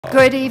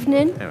Good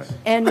evening,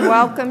 and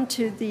welcome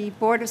to the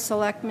Board of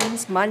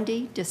Selectmen's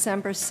Monday,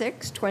 December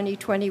 6,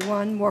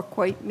 2021,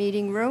 Moorcoit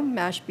Meeting Room,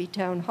 Mashpee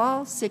Town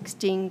Hall,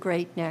 16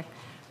 Great Neck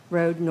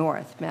Road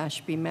North,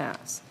 Mashpee,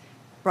 Mass.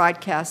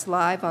 Broadcast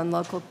live on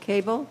local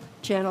cable,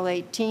 Channel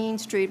 18,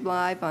 streamed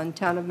live on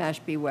Town of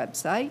Mashpee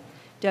website,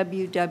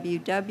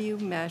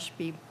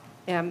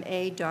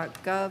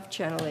 www.mashpeema.gov,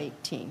 Channel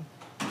 18.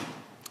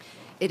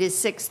 It is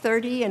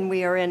 6:30, and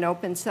we are in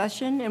open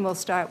session, and we'll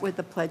start with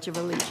the Pledge of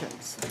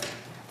Allegiance.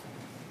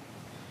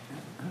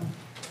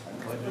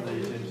 Pledge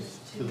allegiance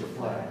to the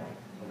flag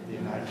of the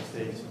United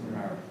States of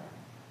America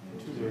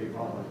and to the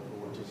republic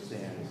for which it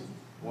stands,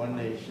 one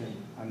nation,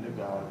 under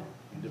God,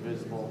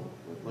 indivisible,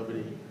 with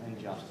liberty and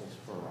justice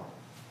for all.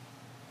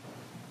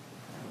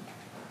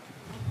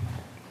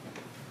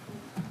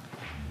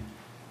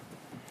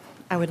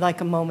 I would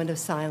like a moment of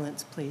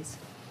silence, please.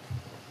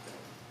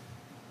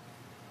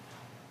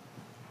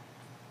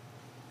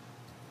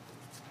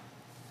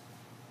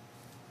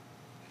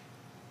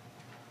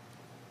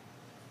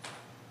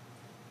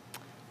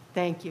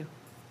 Thank you.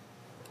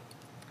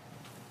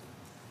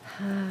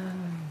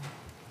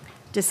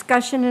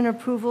 Discussion and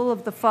approval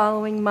of the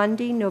following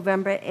Monday,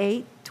 November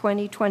 8,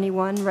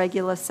 2021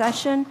 regular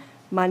session,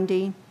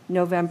 Monday,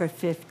 November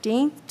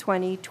 15th,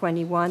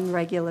 2021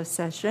 regular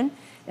session,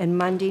 and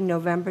Monday,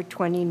 November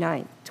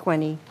 29th,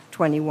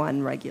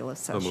 2021 regular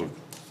session.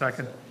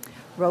 Second.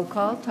 Roll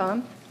call,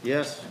 Tom?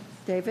 Yes.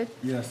 David?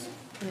 Yes.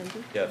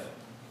 Andy? Yes.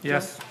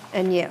 Yes.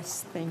 And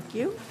yes, thank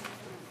you.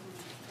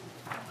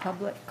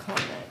 Public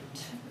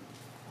comment.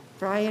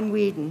 Brian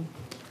Whedon.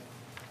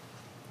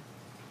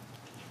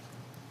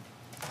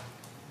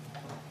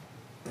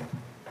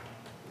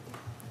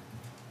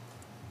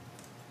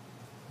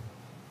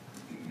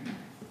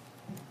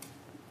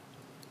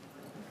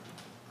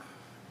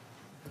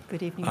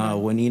 Good evening.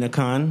 Wanina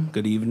Khan,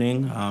 good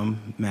evening.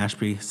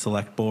 Mashpee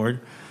Select Board.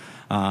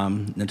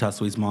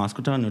 Nataswis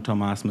Mosquita,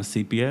 Nutomas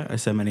Masipia. I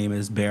said my name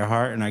is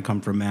Bearhart and I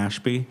come from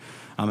Mashpee.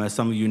 As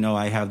some of you know,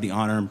 I have the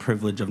honor and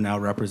privilege of now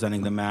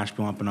representing the Mashpee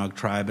Wampanoag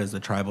tribe as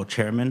the tribal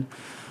chairman.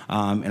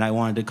 And I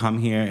wanted to come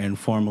here and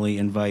formally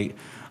invite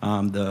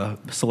the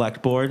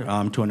Select Board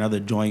to another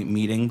joint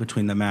meeting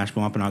between the Mashpee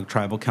Wampanoag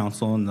Tribal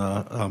Council and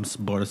the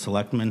Board of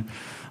Selectmen.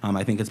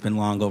 I think it's been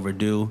long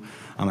overdue.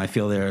 I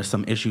feel there are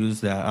some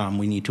issues that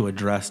we need to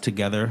address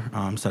together,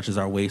 such as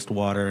our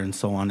wastewater and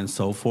so on and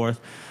so forth,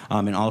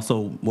 and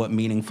also what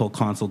meaningful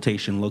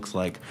consultation looks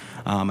like.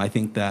 I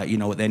think that, you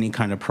know, with any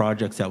kind of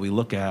projects that we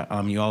look at,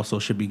 you also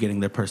should be getting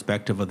the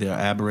perspective of the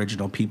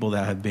Aboriginal people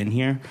that have been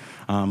here,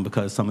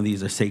 because some of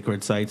these are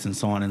sacred sites and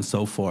so on and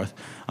so forth,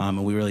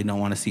 and we really don't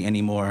want to see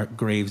any more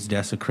graves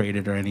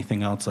desecrated or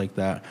anything else like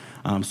that.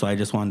 So I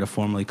just wanted to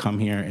formally come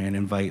here and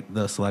invite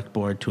the Select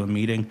Board to a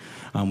meeting.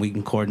 We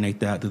can coordinate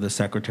that through the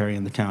Secretary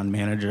and the Town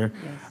Manager,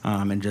 Yes.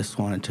 and just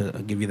wanted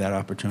to give you that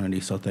opportunity,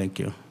 so thank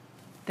you.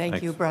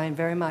 Thank you, Brian,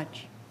 very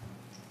much.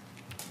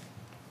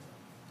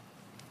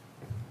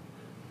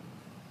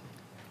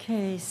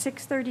 Okay,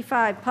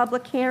 6:35,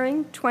 public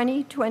hearing,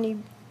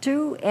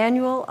 2022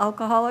 annual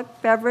alcoholic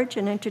beverage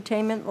and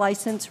entertainment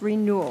license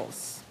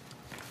renewals.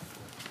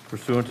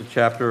 Pursuant to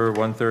Chapter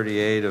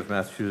 138 of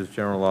Massachusetts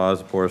General Laws,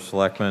 the Board of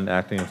Selectmen,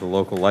 acting as the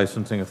local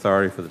licensing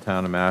authority for the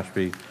town of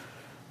Mashpee,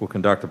 will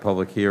conduct a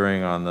public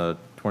hearing on the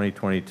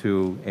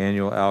 2022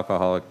 annual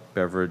alcoholic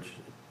beverage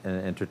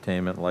and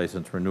entertainment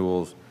license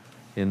renewals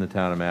in the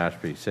town of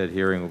Mashpee. Said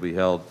hearing will be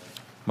held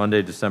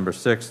Monday, December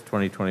 6,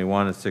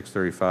 2021 at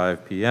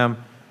 6:35 p.m.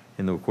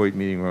 in the Moorcoit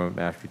Meeting Room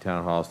at Mashpee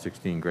Town Hall,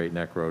 16 Great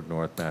Neck Road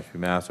North, Mashpee,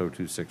 Mass.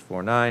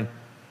 02649.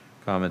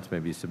 Comments may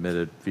be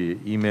submitted via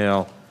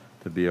email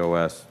to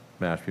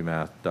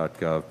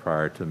bos@mashpeemass.gov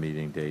prior to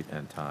meeting date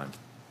and time.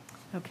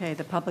 Okay,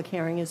 the public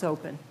hearing is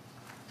open.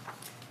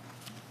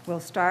 We'll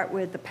start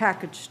with the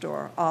package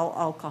store, all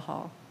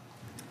alcohol.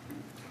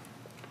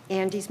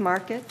 Andy's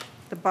Market,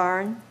 The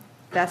Barn,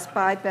 Best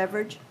Buy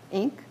Beverage,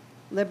 Inc.,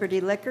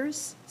 Liberty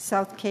Liquors,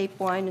 South Cape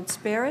Wine and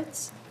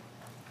Spirits,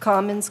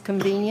 Commons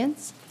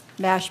Convenience,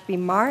 Mashpee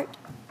Mart,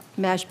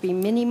 Mashpee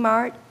Mini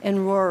Mart,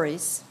 and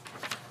Rory's.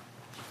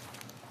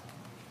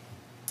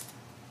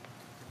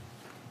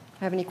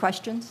 Have any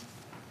questions?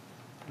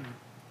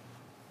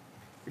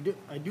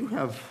 I do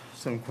have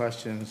some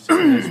questions.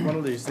 It's one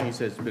of these things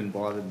that's been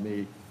bothering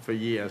me for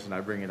years, and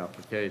I bring it up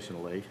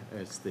occasionally.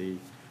 It's the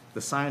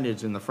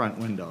signage in the front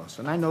windows.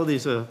 And I know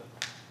these are,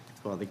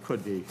 well, they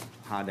could be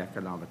hard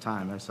economic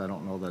times. I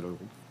don't know that it'll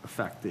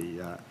affect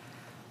the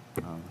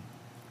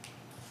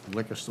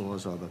liquor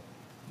stores or the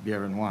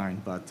beer and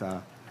wine, but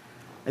I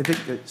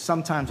think that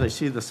sometimes I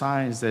see the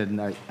signs and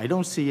I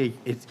don't see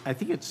it. I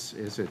think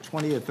is it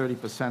 20 or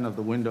 30% of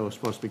the window is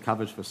supposed to be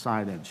covered for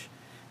signage,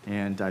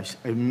 and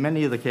in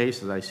many of the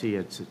cases I see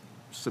it's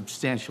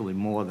substantially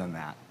more than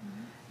that.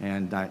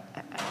 And I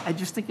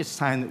just think it's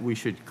time that we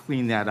should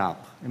clean that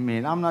up. I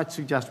mean, I'm not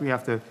suggesting we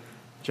have to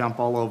jump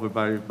all over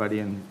everybody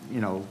and,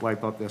 you know,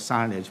 wipe up their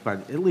signage,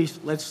 but at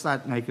least let's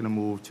start making a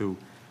move to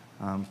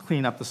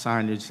clean up the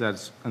signage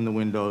that's in the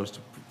windows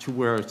to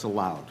where it's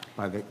allowed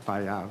by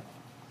our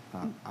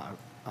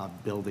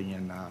building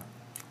and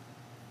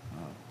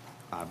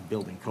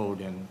building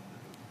code and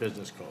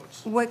business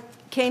codes. What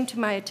came to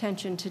my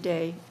attention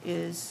today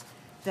is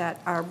that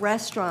our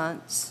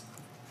restaurants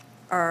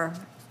are,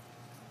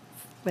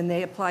 when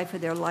they apply for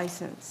their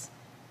license,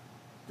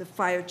 the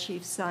fire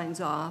chief signs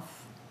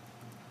off,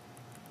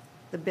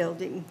 the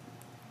building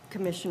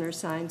commissioner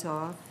signs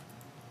off,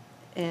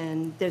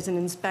 and there's an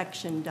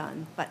inspection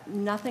done, but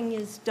nothing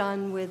is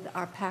done with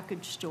our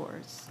package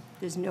stores.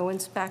 There's no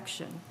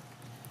inspection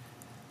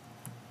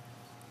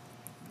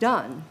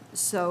done.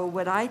 So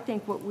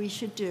what we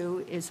should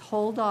do is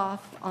hold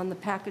off on the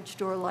package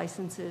store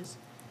licenses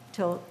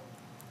till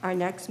our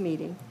next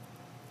meeting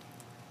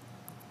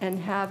and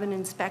have an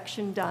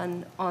inspection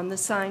done on the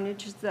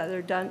signage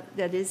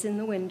that is in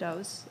the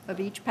windows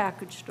of each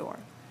package store.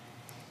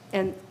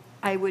 And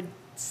I would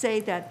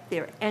say that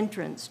their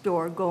entrance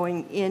door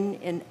going in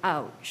and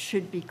out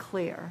should be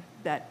clear,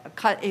 that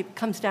it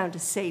comes down to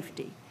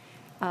safety.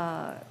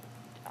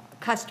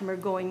 Customer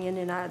going in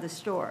and out of the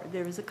store.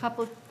 There was a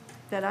couple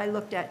that I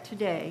looked at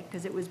today,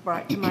 because it was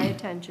brought to my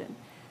attention,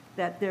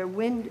 that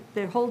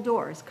their whole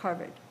door is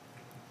covered,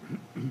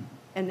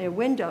 and their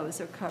windows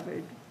are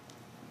covered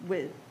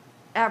with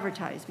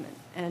advertisement.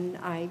 And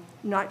I'm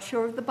not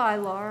sure of the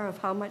bylaw of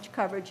how much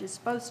coverage is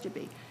supposed to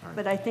be,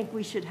 but I think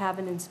we should have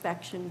an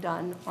inspection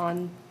done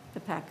on the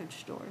package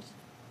stores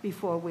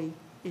before we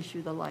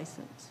issue the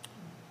license.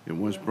 It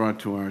was brought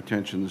to our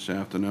attention this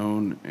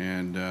afternoon,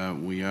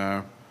 and we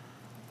are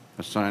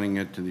assigning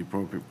it to the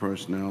appropriate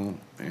personnel,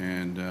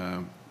 and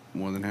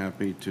more than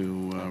happy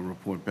to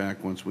report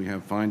back once we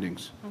have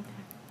findings.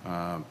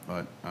 Okay.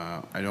 But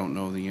I don't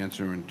know the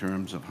answer in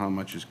terms of how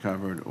much is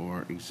covered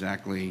or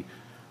exactly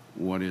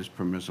what is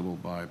permissible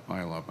by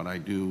bylaw, but I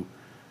do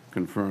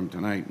confirm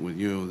tonight with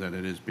you that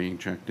it is being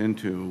checked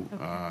into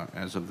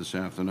as of this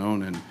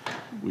afternoon, and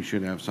we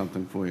should have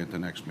something for you at the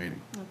next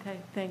meeting. Okay,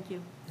 thank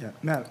you. Yeah,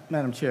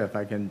 Madam Chair, if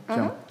I can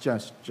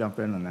just jump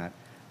in on that.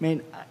 I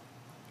mean,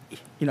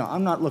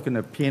 I'm not looking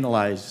to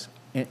penalize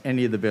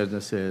any of the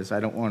businesses. I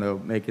don't want to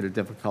make it a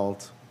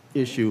difficult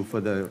issue for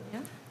the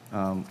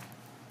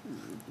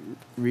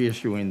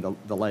reissuing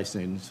the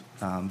license,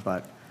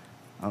 but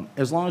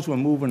as long as we're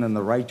moving in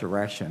the right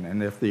direction,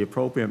 and if the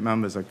appropriate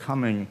members are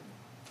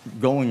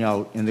going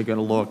out and they're going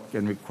to look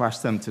and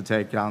request them to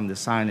take down the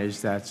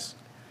signage that's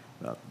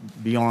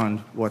beyond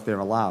what they're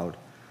allowed,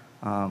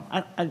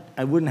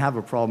 I wouldn't have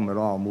a problem at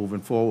all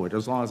moving forward,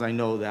 as long as I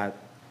know that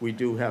we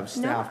do have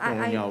staff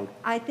going out.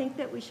 I think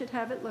that we should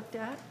have it looked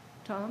at,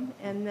 Tom,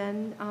 and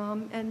then,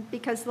 and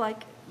because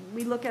like,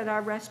 we look at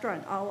our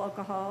restaurant, all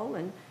alcohol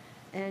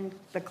and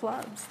the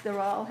clubs, they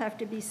all have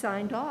to be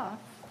signed off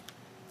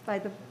by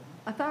the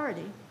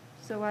authority.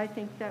 So I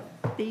think that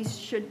these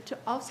should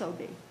also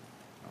be.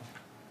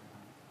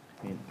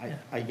 I mean,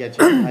 I get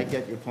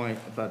your point,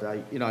 but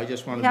I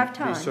just want We have to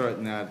be time.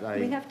 certain that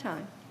We have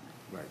time.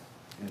 Right,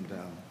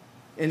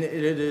 and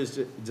it is,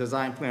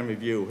 design plan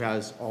review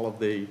has all of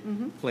the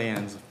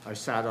plans. I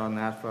sat on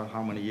that for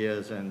how many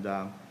years, and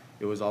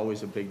it was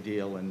always a big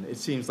deal, and it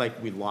seems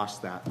like we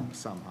lost that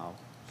somehow,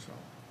 so.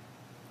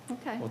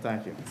 Okay. Well,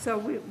 thank you. So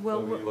we So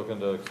will, are we looking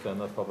to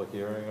extend the public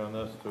hearing on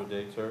this to a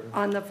date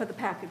certain? for the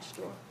package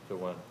store. To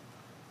when?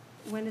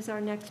 When is our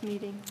next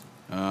meeting?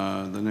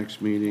 The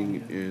next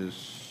meeting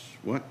is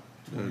what?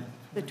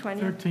 The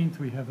 20th? 13th,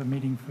 we have a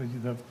meeting for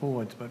the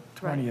boards, but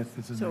Right. 20th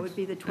is the So it would next.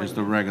 be the Is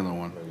the 20th. regular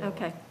one.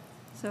 Okay.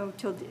 So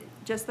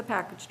just the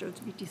package store,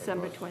 to be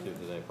December See 20th. if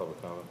there's any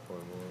public comment before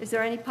we move. Is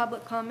there any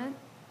public comment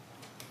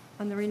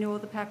on the renewal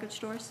of the package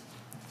stores?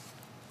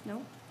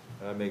 No?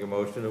 I make a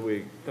motion that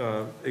we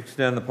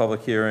extend the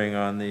public hearing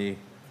on the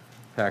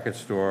package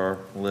store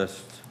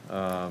list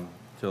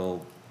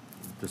till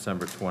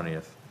December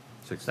 20th,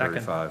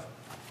 6:35.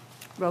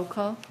 Roll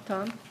call.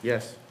 Tom?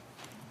 Yes.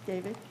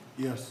 David?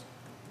 Yes.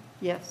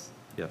 Yes.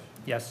 Yes.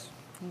 Yes.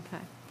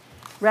 Okay.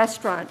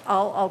 Restaurant,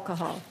 all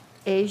alcohol.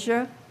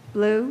 Asia,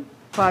 Blue,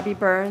 Bobby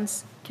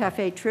Burns,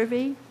 Cafe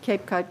Trivi,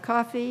 Cape Cod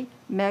Coffee,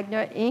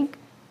 Magna Inc.,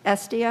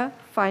 Estia,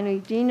 Finally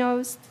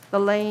Dino's, The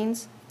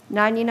Lanes,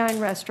 99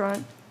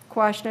 Restaurant,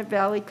 Quashnet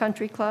Valley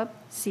Country Club,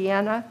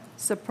 Sienna,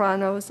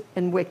 Sopranos,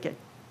 and Wicked.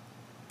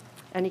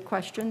 Any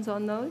questions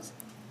on those?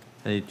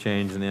 Any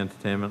change in the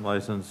entertainment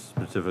license,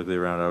 specifically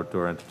around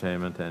outdoor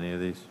entertainment, to any of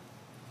these?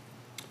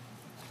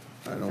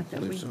 I don't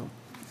believe so.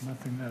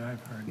 Nothing that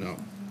I've heard. No,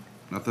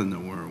 nothing that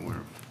we're aware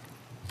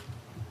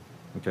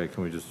of. Okay,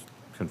 can we just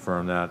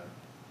confirm that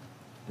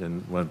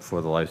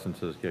before the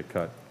licenses get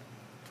cut?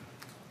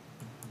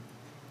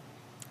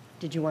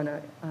 Did you want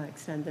to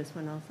extend this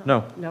one also?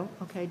 No. No?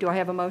 Okay. Do I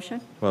have a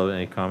motion Well,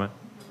 any comment?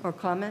 or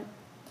comment?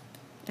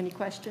 Any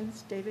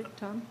questions, David,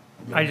 Tom?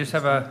 I just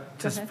have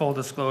just ahead. full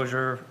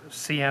disclosure,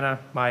 Sienna,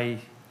 my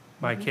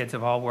kids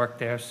have all worked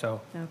there,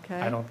 so Okay.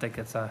 I don't think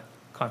it's a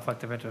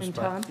conflict of interest. And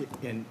but-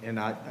 Tom? And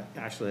I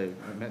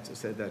meant to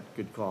say that,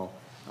 good call.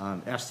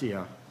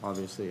 Estia,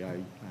 obviously,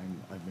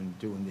 I've been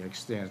doing the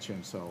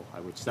extension, so I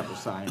would step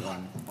aside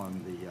on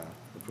the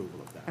approval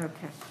of that.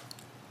 Okay.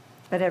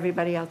 But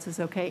everybody else is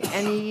okay.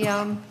 Any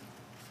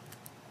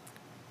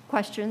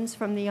questions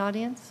from the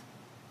audience?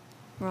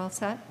 We're all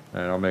set?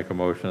 And I'll make a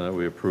motion that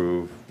we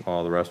approve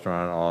all the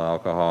restaurant, all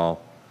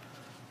alcohol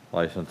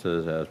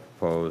licenses as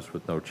proposed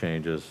with no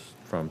changes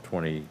from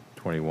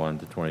 2021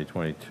 to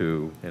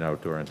 2022 in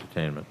outdoor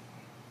entertainment.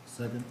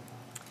 Second?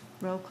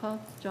 Roll call.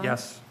 John?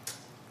 Yes.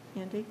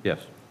 Andy?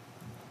 Yes.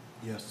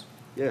 Yes.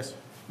 Yes.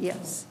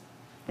 Yes.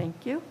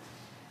 Thank you.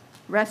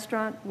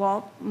 Restaurant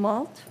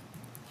Malt,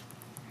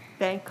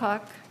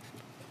 Bangkok,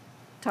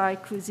 Thai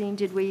cuisine.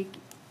 Did we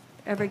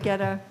ever get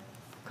a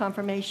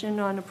confirmation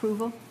on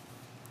approval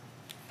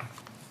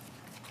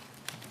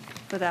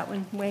for that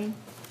one, Wayne?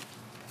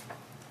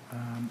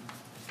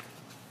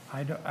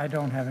 I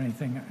don't have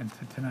anything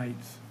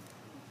tonight's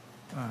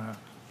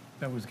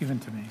that was given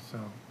to me, so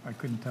I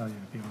couldn't tell you,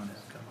 to be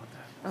honest.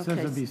 It says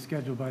Okay. it'll be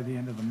scheduled by the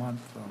end of the month,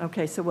 so.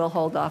 Okay, so we'll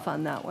hold off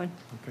on that one,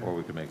 Okay. Or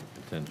we could make it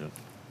contingent.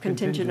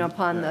 contingent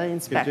upon the Contingent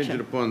inspection.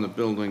 upon the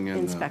building and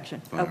the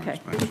Inspection, fire okay.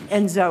 inspections.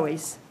 And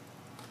Zoe's.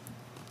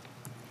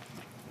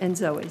 And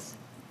Zoe's.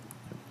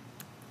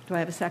 Do I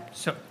have a second?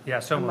 So, yeah,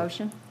 so A moved.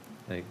 motion?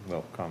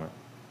 Well, comment.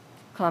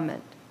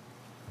 Comment?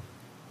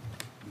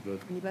 Good.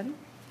 Anybody?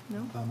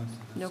 No? Comments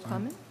at this No time?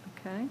 comment?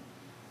 Okay.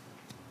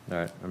 All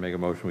right, I make a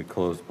motion, we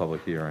close the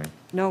public hearing.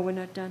 No, we're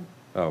not done.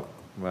 Oh,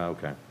 well,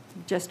 okay.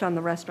 Just on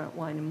the restaurant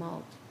wine and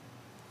malt.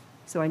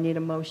 So I need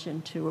a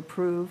motion to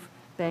approve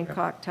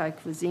Bangkok Thai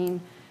cuisine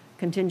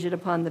contingent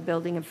upon the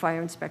building and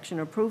fire inspection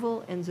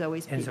approval and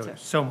Zoe's And Pizza.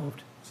 so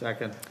moved.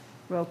 Second?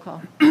 Roll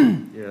call.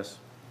 Yes.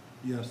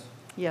 Yes.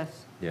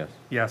 Yes. Yes.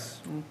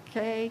 Yes.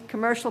 Okay.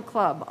 Commercial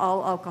Club,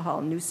 all alcohol,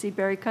 New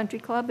Seaberry Country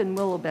Club and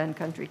Willow Bend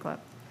Country Club.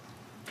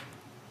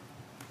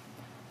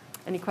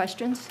 Any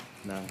questions,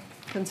 None.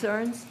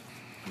 concerns?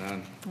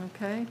 None.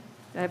 Okay.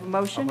 Do I have a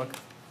motion? Public?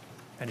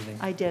 Anything?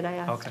 I did, I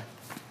asked. Okay.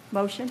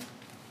 Motion?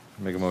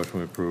 Make a motion,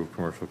 we approve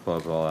commercial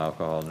clubs, all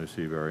alcohol, New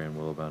Seaberry and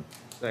Willow Bend.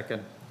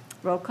 Second?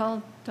 Roll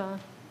call. Don?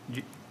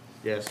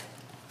 Yes.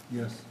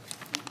 Yes.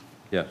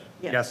 Yes.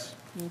 Yes.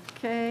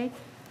 Okay.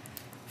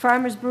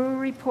 Farmers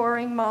Brewery,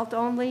 pouring malt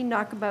only,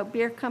 Knockabout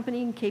Beer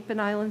Company, and Cape and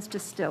Islands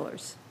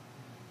Distillers.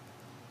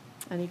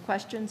 Any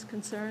questions,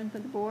 concerns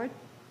with the board?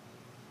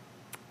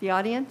 The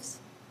audience?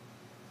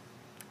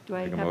 Do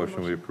I Make have a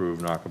motion, we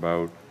approve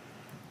Knockabout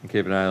and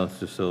Cape and Islands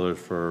Distillers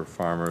for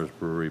Farmers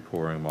Brewery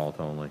pouring malt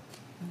only.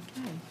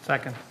 Okay.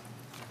 Second.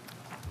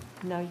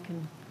 Now you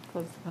can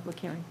close the public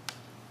hearing.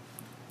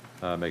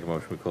 Make a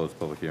motion, we close the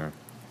public hearing.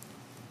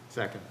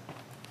 Second?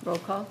 Roll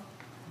call?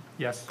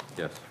 Yes.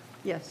 Yes.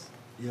 Yes.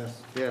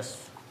 Yes.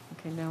 Yes.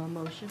 Okay, now a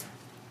motion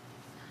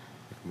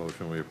Make a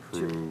motion, we to,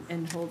 approve,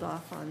 and hold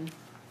off on,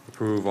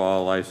 approve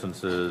all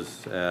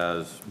licenses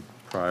as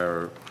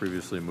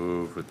previously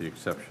moved with the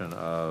exception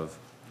of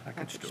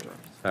Package store.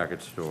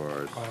 package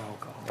stores, All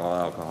alcohol. all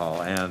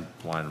alcohol and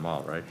wine and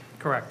malt, right?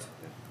 Correct.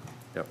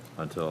 Yep,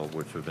 until,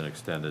 which have been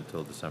extended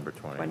till December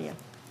 20th. 20th.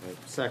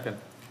 Second?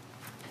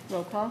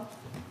 Roll call?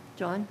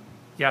 John?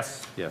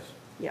 Yes. Yes.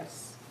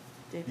 Yes.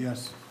 David?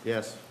 Yes.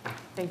 Yes.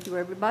 Thank you,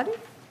 everybody.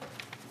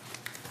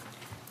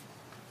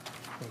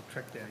 Little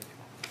trick there.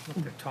 You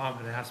looked at Tom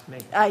and asked me.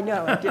 I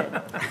know, I did.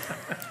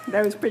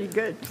 That was pretty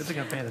good. Good thing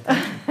I'm paying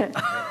attention.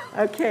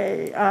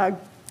 Okay,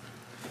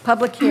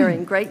 public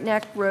hearing, Great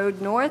Neck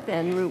Road North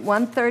and Route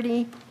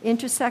 130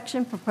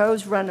 intersection,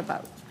 proposed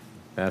runabout.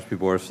 Mashpee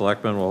Board of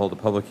Selectmen will hold a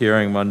public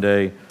hearing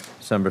Monday,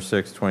 December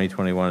 6,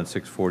 2021, at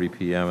 6:40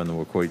 PM in the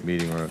Wacoit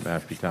Meeting Room at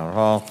Mashpee Town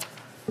Hall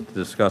to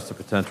discuss the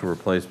potential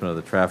replacement of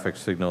the traffic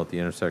signal at the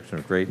intersection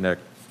of Great Neck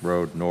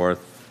Road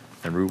North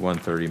and Route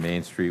 130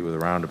 Main Street with a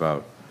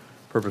roundabout.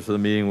 Purpose of the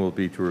meeting will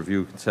be to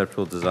review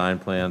conceptual design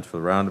plans for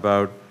the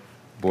roundabout.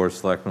 The Board of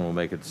Selectmen will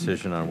make a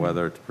decision on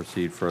whether to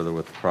proceed further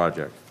with the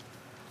project.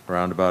 A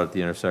roundabout at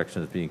the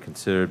intersection is being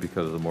considered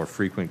because of the more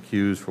frequent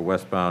queues for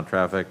westbound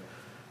traffic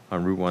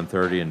on Route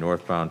 130 and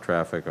northbound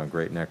traffic on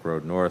Great Neck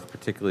Road North,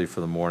 particularly for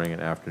the morning and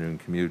afternoon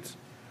commutes.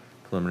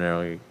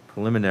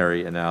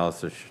 Preliminary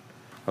analysis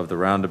of the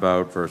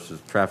roundabout versus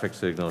traffic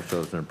signal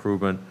shows an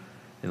improvement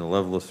in the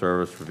level of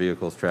service for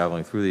vehicles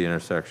traveling through the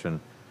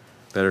intersection,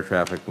 better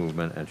traffic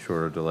movement, and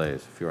shorter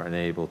delays. If you are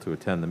unable to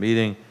attend the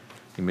meeting,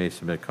 you may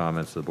submit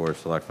comments to the Board of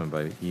Selectmen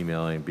by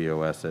emailing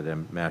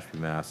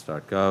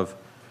bos@mashpeemass.gov.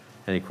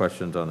 Any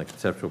questions on the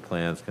conceptual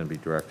plans can be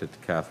directed to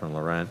Catherine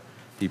Laurent,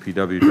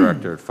 DPW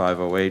Director at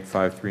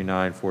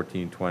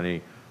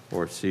 508-539-1420,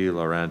 or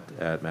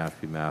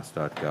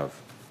claurent@mashpeemass.gov.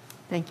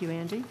 Thank you,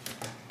 Andy.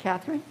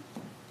 Catherine?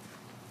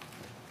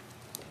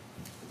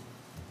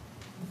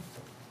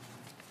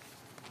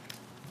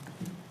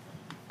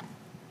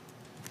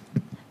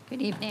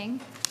 Good evening.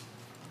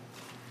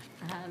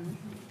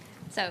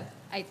 So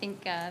I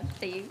think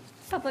the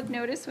public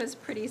notice was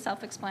pretty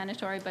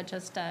self-explanatory, but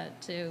just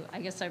to, I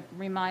guess,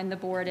 remind the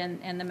board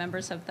and the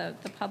members of the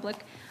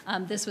public,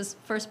 this was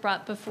first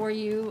brought before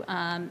you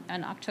on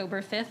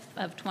October 5th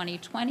of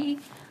 2020.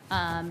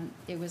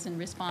 It was in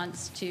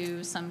response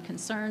to some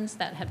concerns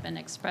that had been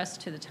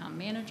expressed to the town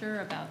manager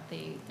about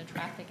the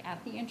traffic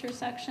at the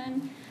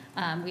intersection.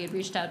 We had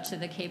reached out to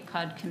the Cape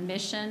Cod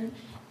Commission,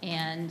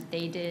 and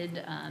they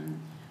did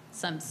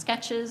some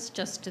sketches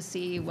just to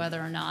see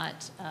whether or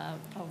not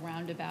a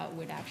roundabout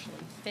would actually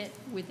fit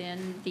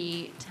within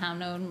the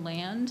town-owned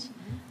land.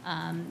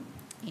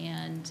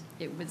 And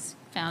it was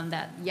found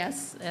that,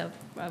 yes,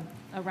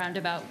 a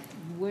roundabout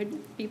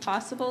would be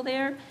possible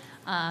there.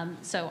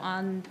 So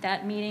on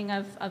that meeting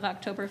of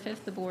October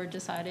 5th, the board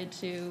decided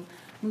to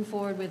move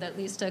forward with at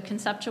least a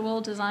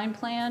conceptual design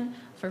plan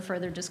for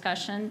further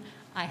discussion.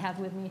 I have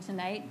with me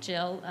tonight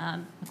Jill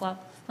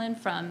McLaughlin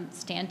from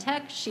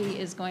Stantec. She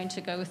is going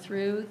to go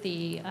through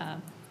the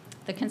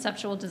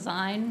conceptual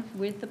design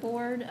with the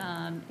board,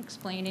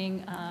 explaining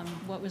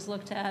what was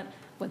looked at,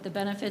 what the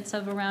benefits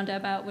of a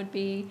roundabout would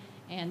be,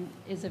 and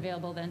is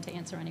available then to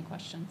answer any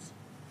questions.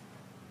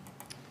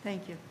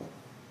 Thank you.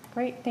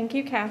 Great, thank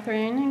you,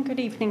 Catherine, and good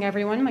evening,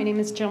 everyone. My name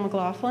is Jill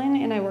McLaughlin,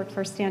 and I work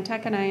for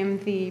Stantec, and I am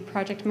the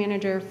project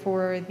manager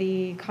for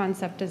the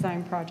concept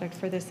design project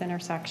for this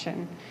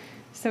intersection.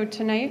 So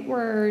tonight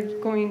we're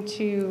going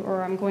to,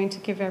 or I'm going to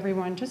give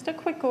everyone just a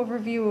quick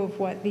overview of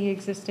what the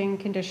existing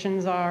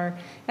conditions are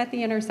at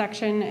the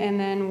intersection, and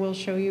then we'll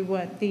show you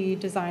what the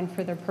design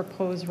for the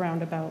proposed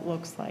roundabout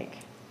looks like.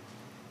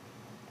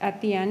 At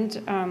the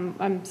end,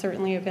 I'm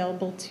certainly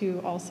available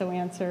to also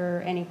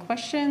answer any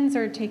questions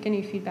or take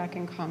any feedback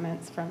and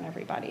comments from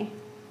everybody.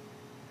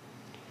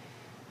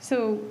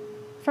 So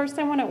first,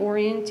 I want to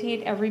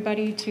orientate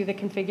everybody to the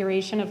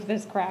configuration of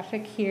this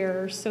graphic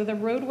here. So the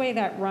roadway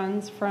that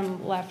runs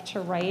from left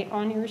to right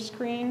on your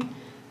screen,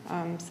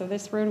 so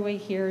this roadway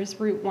here is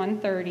Route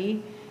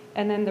 130,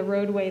 and then the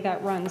roadway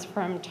that runs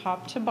from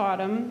top to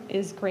bottom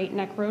is Great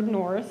Neck Road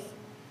North.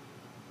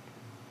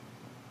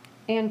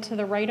 And to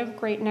the right of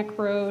Great Neck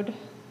Road,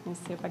 let me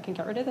see if I can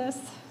get rid of this.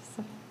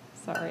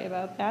 Sorry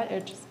about that,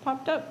 it just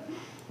popped up.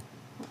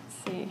 Let's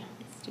see,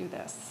 let's do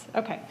this.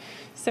 Okay,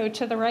 so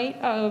to the right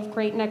of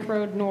Great Neck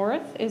Road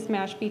North is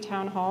Mashpee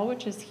Town Hall,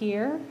 which is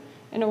here.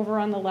 And over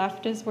on the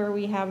left is where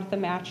we have the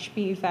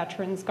Mashpee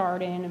Veterans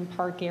Garden and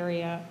Park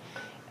area.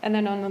 And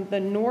then on the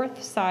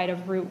north side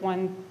of Route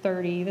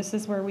 130, this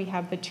is where we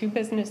have the two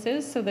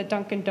businesses. So the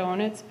Dunkin'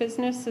 Donuts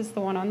business is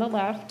the one on the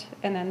left,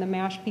 and then the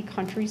Mashpee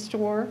Country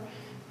Store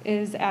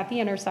is at the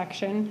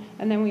intersection,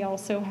 and then we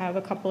also have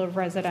a couple of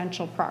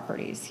residential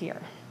properties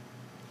here.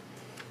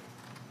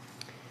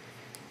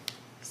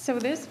 So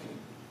this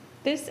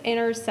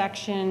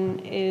intersection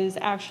is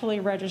actually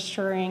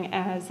registering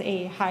as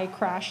a high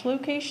crash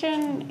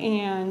location,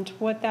 and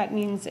what that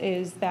means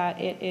is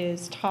that it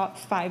is top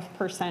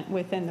 5%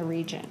 within the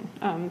region.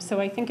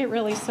 So I think it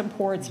really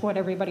supports what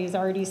everybody's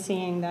already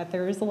seeing, that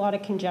there is a lot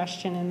of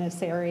congestion in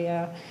this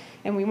area,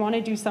 and we want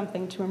to do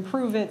something to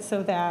improve it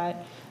so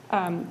that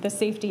the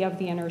safety of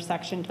the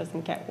intersection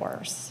doesn't get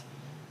worse.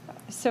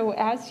 So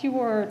as you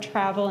are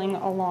traveling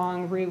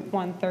along Route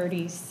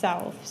 130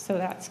 south, so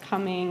that's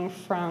coming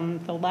from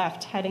the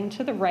left heading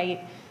to the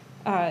right,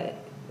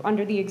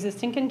 under the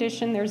existing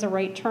condition, there's a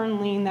right turn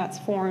lane that's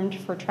formed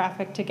for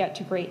traffic to get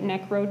to Great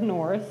Neck Road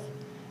North.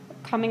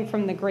 Coming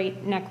from the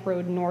Great Neck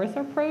Road North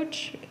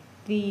approach,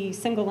 the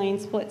single lane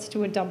splits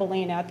to a double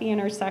lane at the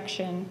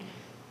intersection.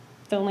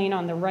 The lane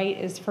on the right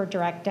is for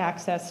direct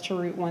access to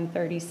Route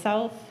 130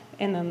 south.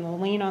 And then the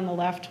lane on the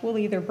left will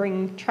either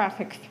bring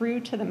traffic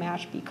through to the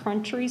Mashpee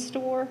Country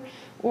Store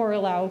or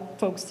allow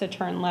folks to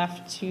turn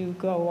left to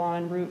go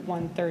on Route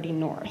 130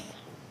 North.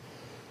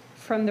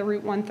 From the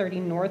Route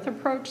 130 North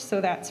approach, so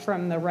that's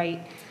from the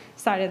right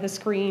side of the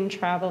screen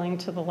traveling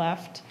to the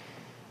left.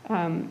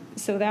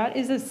 So that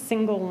is a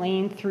single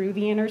lane through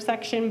the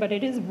intersection, but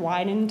it is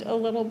widened a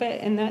little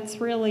bit, and that's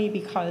really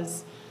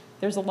because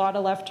there's a lot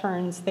of left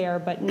turns there,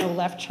 but no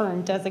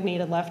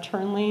designated left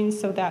turn lanes.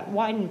 So that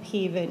widened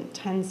pavement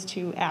tends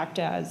to act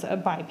as a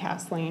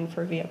bypass lane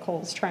for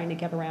vehicles trying to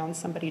get around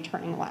somebody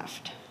turning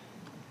left.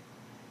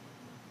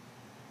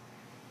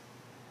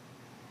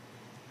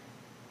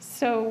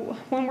 So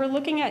when we're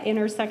looking at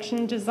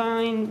intersection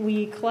design,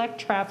 we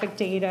collect traffic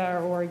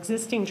data or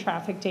existing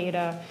traffic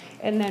data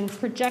and then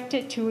project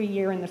it to a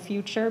year in the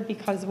future,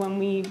 because when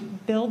we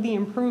build the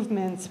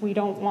improvements, we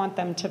don't want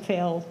them to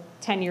fail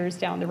 10 years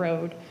down the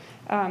road.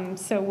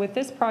 So with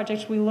this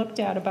project, we looked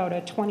at about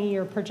a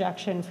 20-year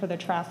projection for the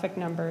traffic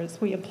numbers.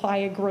 We apply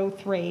a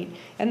growth rate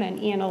and then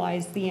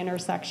analyze the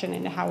intersection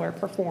and how it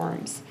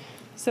performs.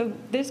 So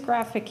this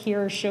graphic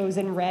here shows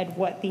in red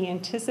what the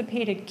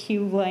anticipated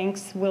queue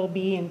lengths will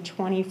be in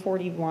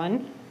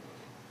 2041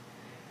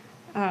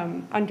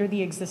 under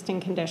the existing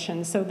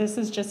conditions. So this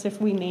is just if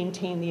we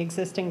maintain the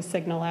existing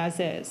signal as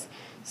is.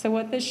 So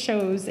what this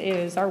shows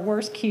is our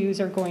worst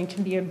queues are going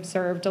to be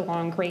observed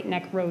along Great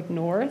Neck Road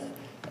North,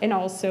 and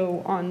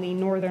also on the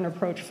northern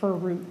approach for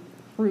Route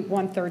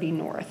 130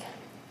 North.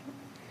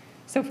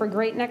 So for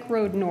Great Neck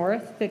Road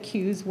North, the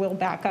queues will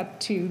back up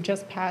to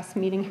just past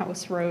Meeting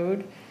House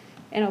Road,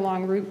 and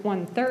along Route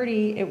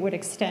 130, it would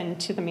extend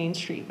to the Main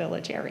Street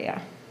Village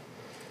area.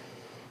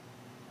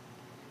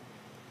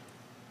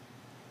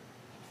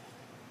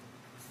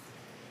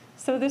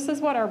 So this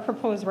is what our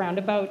proposed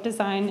roundabout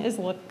design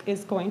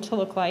is going to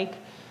look like.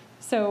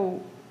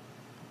 So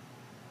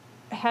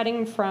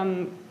heading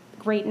from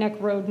Great Neck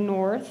Road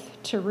North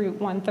to Route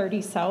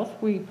 130 South,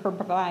 we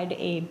provide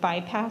a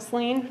bypass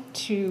lane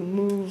to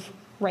move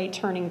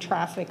right-turning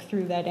traffic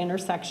through that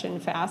intersection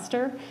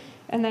faster.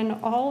 And then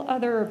all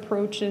other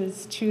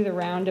approaches to the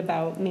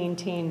roundabout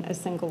maintain a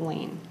single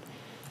lane.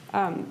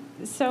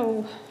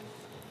 So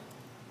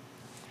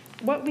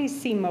what we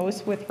see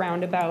most with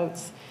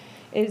roundabouts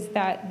is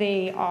that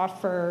they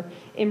offer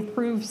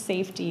improved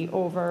safety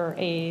over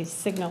a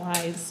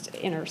signalized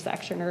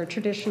intersection or a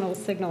traditional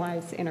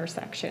signalized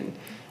intersection.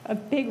 A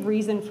big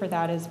reason for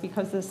that is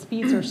because the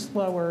speeds are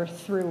slower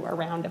through a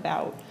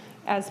roundabout.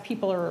 As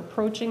people are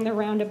approaching the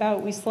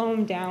roundabout, we slow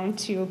them down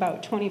to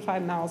about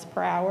 25 miles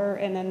per hour,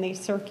 and then they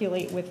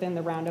circulate within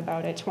the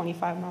roundabout at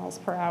 25 miles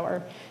per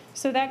hour.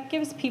 So that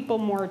gives people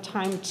more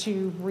time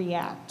to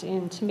react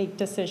and to make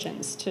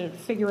decisions, to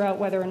figure out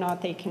whether or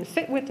not they can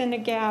fit within a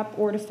gap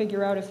or to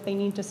figure out if they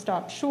need to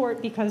stop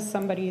short because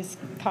somebody's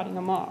cutting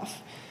them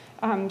off.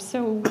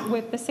 So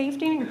with the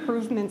safety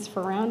improvements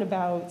for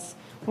roundabouts,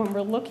 when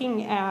we're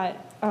looking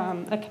at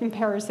a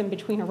comparison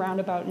between a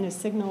roundabout and a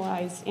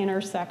signalized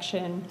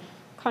intersection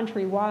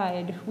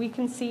countrywide, we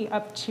can see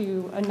up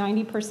to a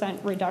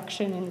 90%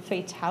 reduction in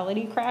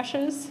fatality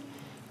crashes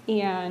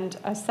and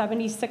a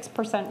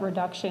 76%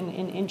 reduction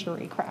in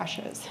injury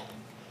crashes.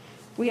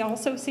 We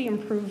also see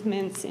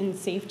improvements in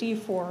safety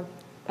for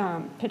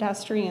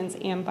pedestrians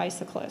and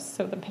bicyclists.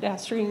 So the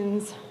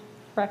pedestrians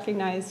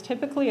recognize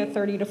typically a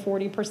 30 to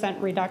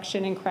 40%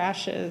 reduction in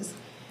crashes,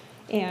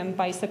 and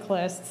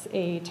bicyclists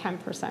a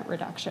 10%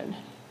 reduction.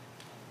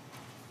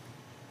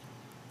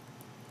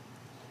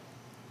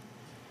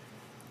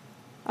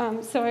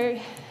 So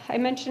I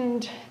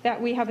mentioned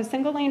that we have a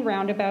single lane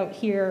roundabout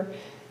here.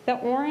 The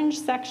orange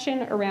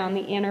section around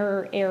the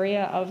inner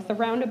area of the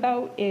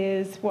roundabout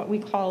is what we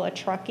call a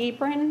truck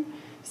apron.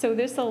 So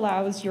this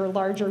allows your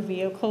larger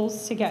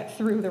vehicles to get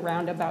through the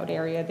roundabout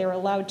area. They're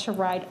allowed to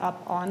ride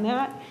up on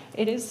that.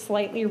 It is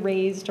slightly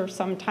raised or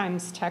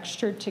sometimes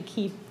textured to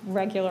keep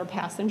regular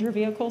passenger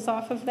vehicles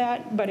off of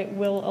that, but it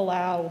will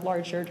allow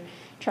larger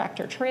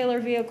tractor trailer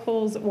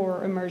vehicles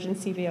or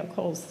emergency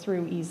vehicles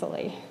through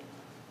easily.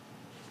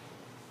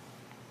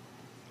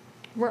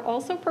 We're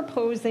also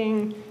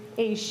proposing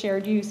a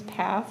shared use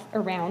path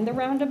around the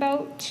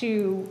roundabout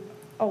to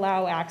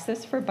allow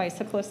access for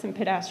bicyclists and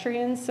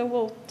pedestrians. So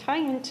we'll tie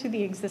into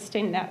the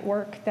existing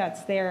network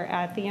that's there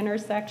at the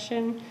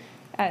intersection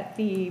at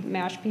the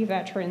Mashpee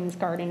Veterans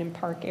Garden and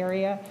Park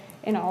area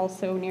and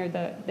also near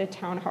the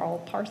town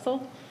hall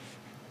parcel.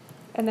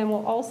 And then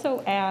we'll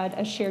also add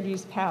a shared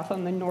use path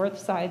on the north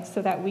side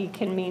so that we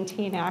can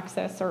maintain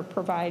access or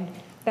provide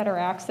better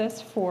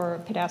access for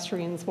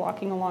pedestrians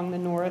walking along the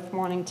north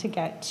wanting to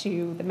get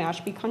to the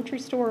Mashpee Country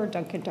Store or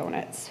Dunkin'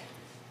 Donuts.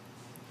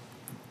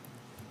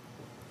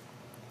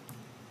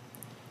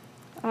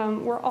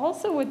 We're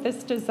also, with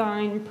this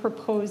design,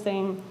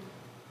 proposing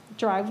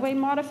driveway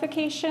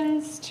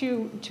modifications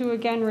to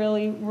again,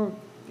 really,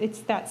 it's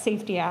that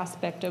safety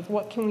aspect of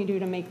what can we do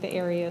to make the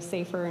area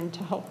safer and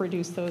to help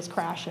reduce those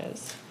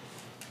crashes.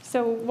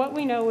 So what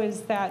we know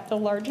is that the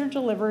larger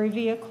delivery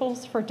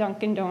vehicles for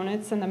Dunkin'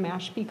 Donuts and the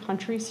Mashpee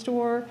Country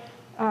Store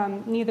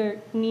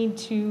need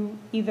to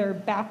either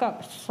back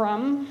up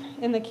from,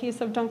 in the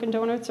case of Dunkin'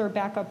 Donuts, or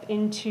back up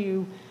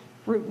into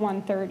Route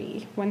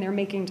 130 when they're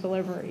making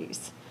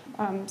deliveries.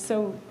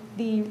 So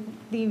the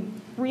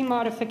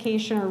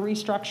remodification or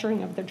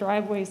restructuring of the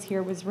driveways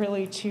here was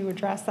really to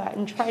address that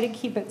and try to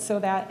keep it so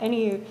that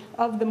any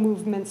of the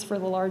movements for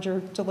the larger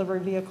delivery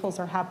vehicles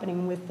are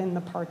happening within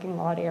the parking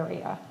lot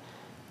area.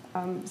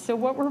 So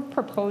what we're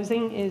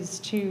proposing is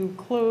to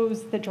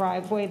close the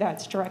driveway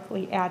that's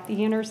directly at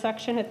the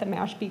intersection at the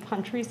Mashpee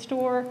Country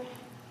Store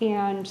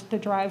and the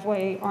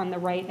driveway on the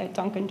right at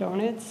Dunkin'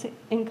 Donuts,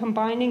 and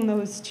combining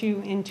those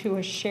two into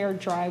a shared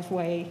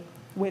driveway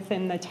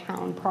within the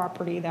town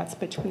property that's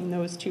between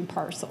those two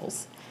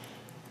parcels.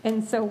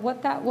 And so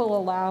what that will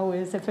allow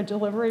is if a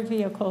delivery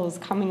vehicle is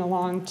coming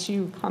along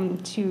to come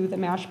to the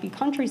Mashpee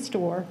Country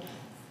Store,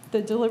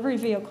 the delivery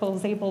vehicle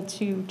is able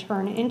to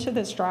turn into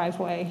this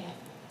driveway,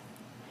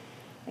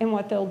 and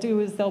what they'll do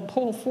is they'll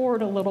pull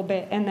forward a little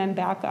bit and then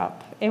back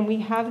up. And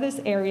we have this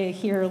area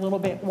here a little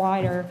bit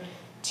wider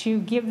to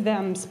give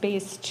them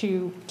space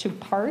to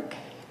park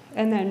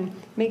and then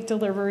make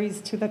deliveries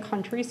to the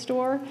country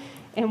store.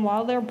 And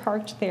while they're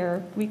parked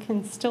there, we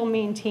can still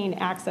maintain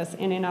access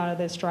in and out of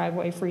this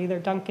driveway for either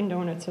Dunkin'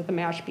 Donuts or the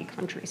Mashpee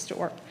Country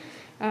Store.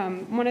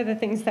 One of the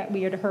things that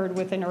we had heard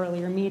with an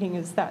earlier meeting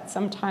is that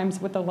sometimes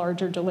with the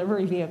larger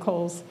delivery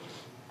vehicles,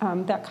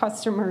 that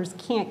customers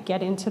can't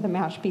get into the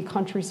Mashpee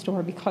Country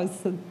Store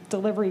because the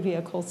delivery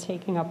vehicle's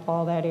taking up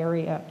all that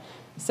area.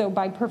 So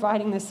by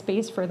providing this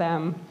space for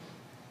them,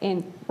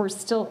 and we're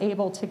still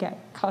able to get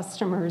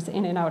customers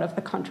in and out of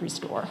the country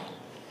store.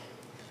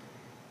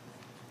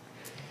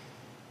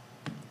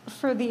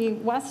 For the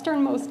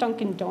westernmost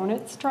Dunkin'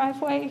 Donuts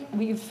driveway,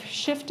 we've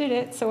shifted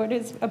it, so it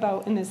is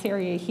about in this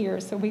area here.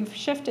 So we've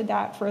shifted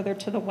that further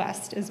to the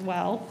west as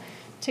well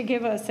to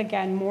give us,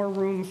 again, more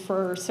room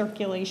for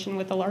circulation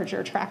with the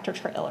larger tractor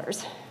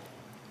trailers.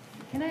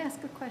 Can I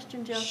ask a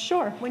question, Jill?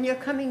 Sure. When you're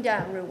coming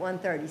down Route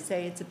 130,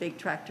 say it's a big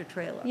tractor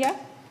trailer. Yeah,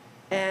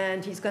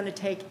 And he's going to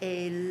take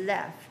a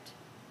left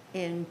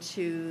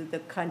into the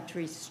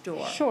country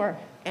store. sure.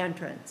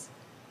 Entrance.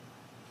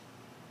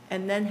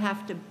 And then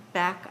have to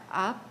back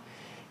up?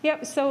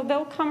 Yep, so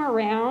they'll come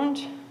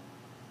around,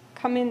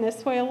 come in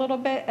this way a little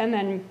bit, and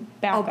then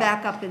back Oh, up.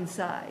 back up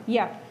inside?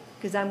 Yeah,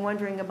 Because I'm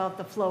wondering about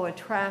the flow of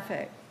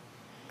traffic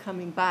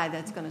coming by,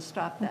 that's going to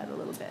stop that a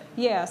little bit.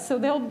 yeah, so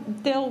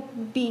they'll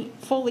be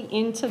fully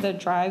into the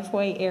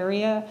driveway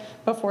area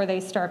before they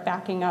start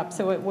backing up,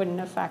 so it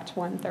wouldn't affect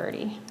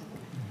 130.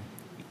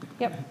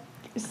 Yep,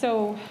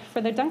 so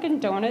for the Dunkin'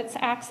 Donuts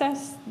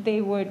access,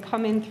 they would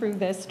come in through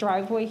this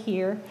driveway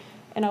here,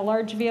 and a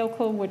large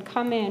vehicle would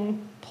come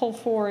in, pull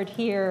forward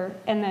here,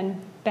 and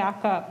then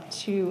back up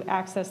to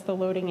access the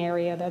loading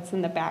area that's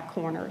in the back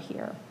corner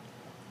here.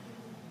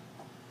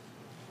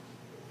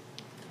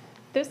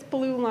 This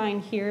blue line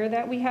here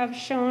that we have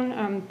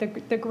shown,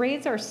 the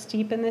grades are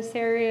steep in this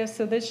area,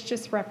 so this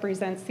just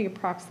represents the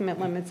approximate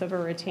limits of a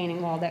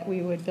retaining wall that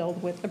we would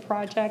build with the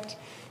project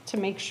to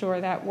make sure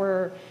that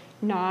we're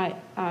not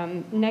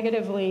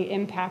negatively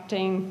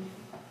impacting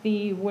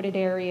the wooded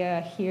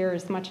area here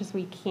as much as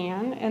we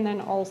can, and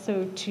then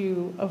also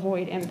to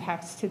avoid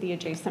impacts to the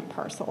adjacent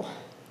parcel.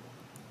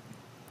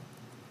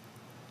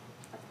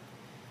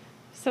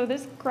 So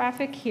this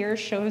graphic here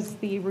shows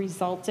the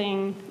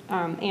resulting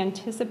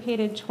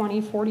anticipated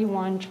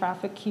 2041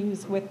 traffic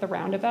queues with the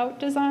roundabout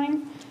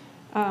design.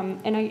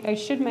 And I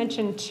should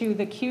mention too,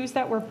 the queues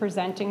that we're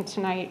presenting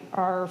tonight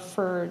are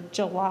for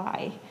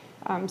July.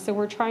 So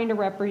we're trying to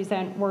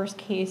represent worst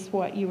case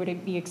what you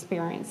would be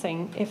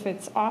experiencing. If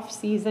it's off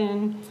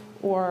season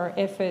or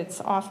if it's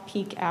off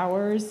peak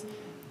hours,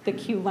 the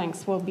queue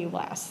lengths will be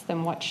less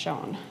than what's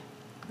shown.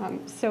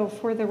 So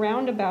for the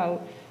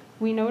roundabout,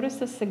 we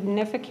noticed a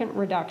significant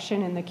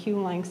reduction in the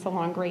queue lengths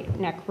along Great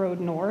Neck Road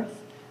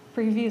North.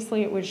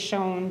 Previously, it was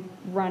shown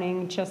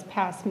running just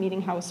past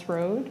Meeting House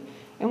Road.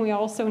 And we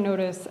also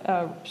noticed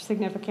a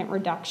significant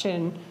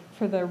reduction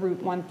for the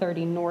Route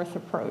 130 North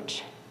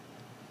approach,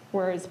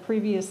 whereas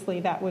previously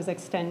that was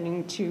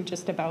extending to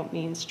just about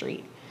Main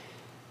Street.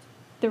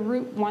 The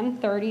Route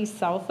 130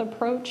 South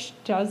approach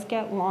does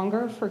get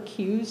longer for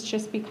queues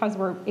just because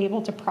we're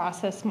able to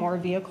process more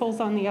vehicles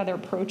on the other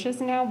approaches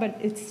now, but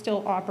it's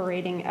still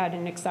operating at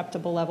an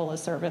acceptable level of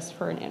service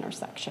for an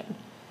intersection.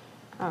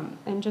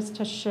 And just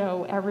to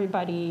show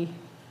everybody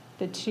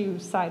the two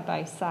side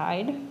by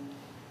side,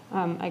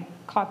 I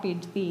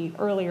copied the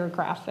earlier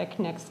graphic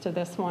next to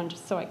this one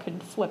just so I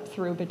could flip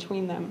through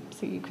between them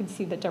so you could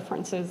see the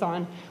differences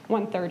on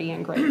 130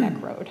 and Great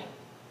Neck Road.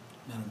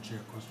 Madam Chair,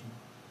 question?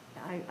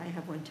 I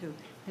have one too.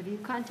 Have you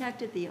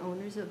contacted the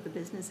owners of the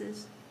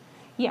businesses?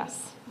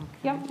 Yes. Okay.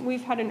 Yep,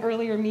 we've had an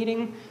earlier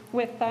meeting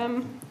with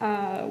them.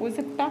 Was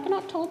it back in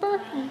October?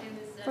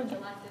 It was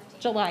July 15th.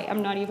 July,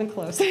 I'm not even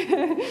close.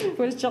 It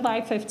was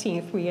July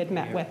 15th we had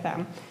met with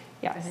them. Go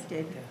Yes. ahead,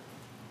 David.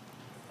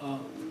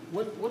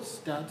 What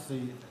stats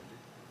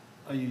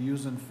are you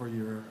using for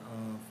your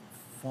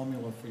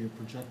formula for your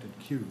projected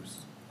queues?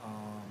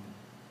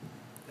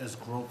 As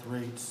growth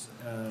rates,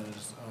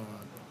 as,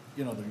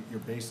 your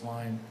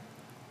baseline?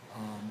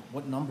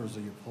 What numbers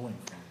are you pulling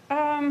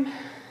from?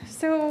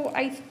 So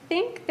I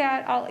think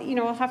that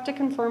I'll have to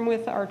confirm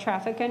with our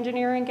traffic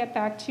engineer and get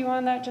back to you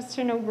on that just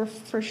to know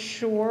for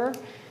sure.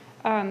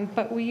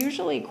 But we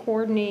usually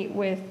coordinate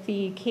with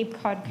the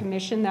Cape Cod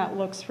Commission that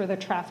looks for the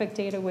traffic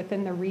data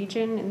within the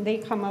region, and they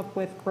come up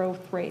with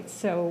growth rates.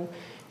 So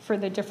for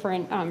the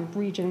different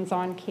regions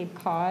on Cape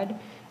Cod,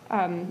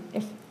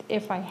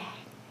 if I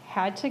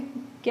had to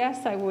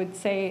guess, I would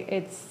say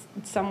it's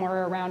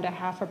somewhere around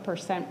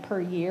 0.5% per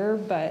year,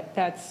 but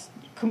that's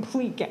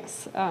complete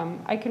guess.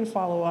 I can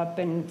follow up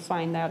and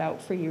find that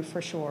out for you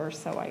for sure,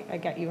 so I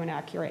get you an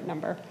accurate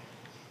number.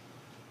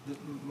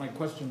 My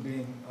question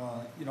being,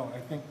 I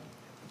think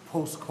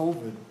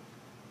post-COVID,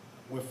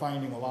 we're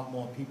finding a lot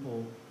more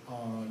people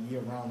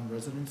year-round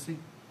residency.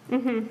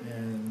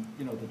 And,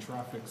 the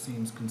traffic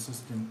seems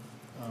consistent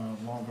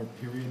longer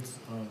periods,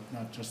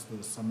 not just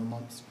the summer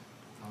months.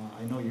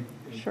 I know it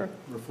Sure.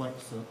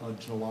 reflects a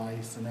July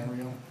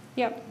scenario,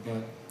 Yep.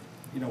 but,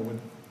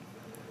 with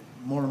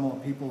more and more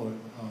people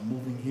are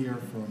moving here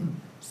from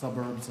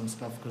suburbs and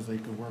stuff because they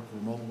could work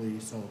remotely,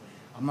 so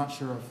I'm not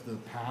sure if the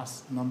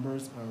past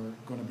numbers are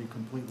going to be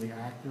completely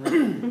accurate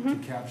to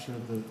capture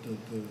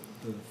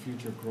the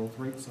future growth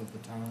rates of the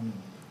town and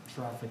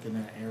traffic in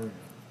that area.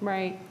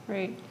 Right.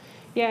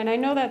 Yeah, and I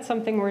know that's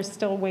something we're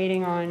still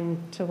waiting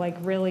on to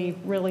really,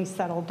 really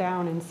settle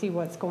down and see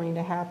what's going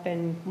to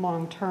happen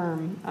long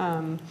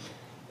term.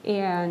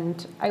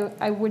 And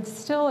I would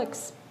still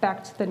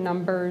expect the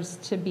numbers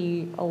to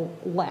be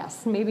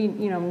less, maybe,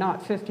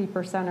 not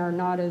 50% or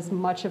not as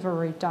much of a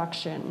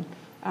reduction.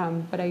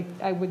 But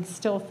I would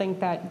still think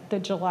that the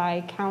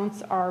July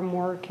counts are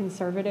more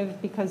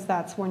conservative because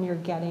that's when you're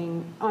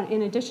getting,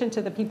 in addition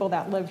to the people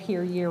that live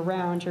here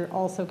year-round, you're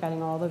also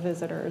getting all the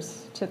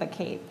visitors to the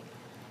Cape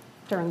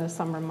during the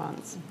summer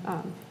months.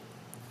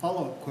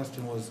 Follow-up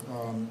question was,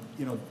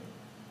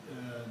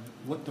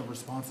 what the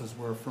responses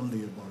were from the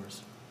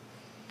abutters.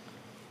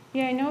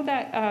 Yeah, I know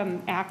that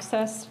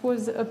access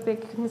was a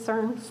big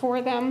concern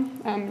for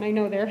them. And I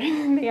know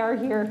they are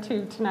here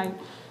too tonight.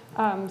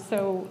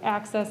 So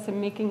access and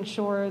making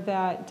sure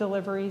that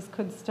deliveries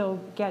could still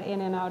get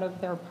in and out of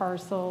their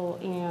parcel.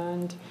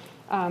 And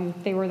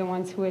they were the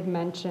ones who had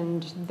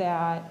mentioned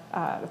that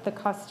the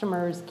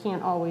customers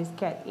can't always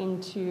get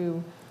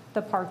into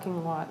the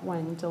parking lot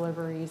when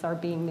deliveries are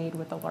being made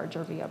with the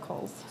larger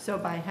vehicles. So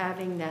by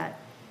having that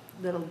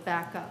little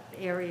backup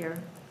area,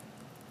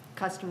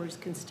 customers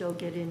can still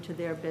get into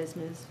their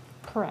business?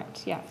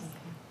 Correct, yes.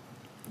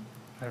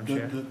 Madam The,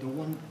 Chair. the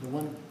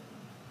one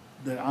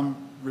that I'm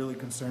really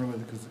concerned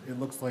with, because it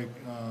looks like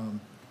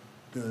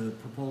the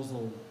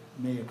proposal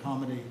may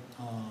accommodate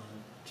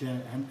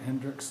Janet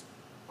Hendricks'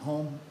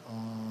 home,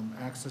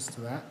 access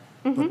to that,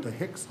 but the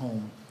Hicks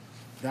home,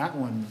 that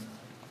one,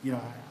 you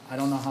know, I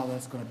don't know how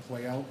that's gonna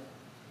play out.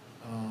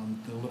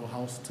 The little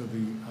house to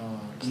the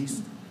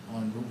east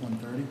on Route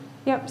 130.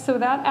 Yep, so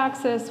that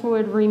access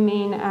would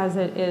remain as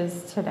it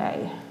is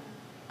today.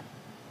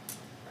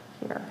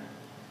 Here.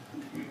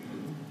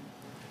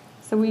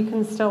 So we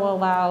can still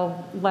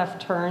allow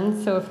left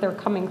turns. So if they're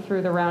coming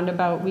through the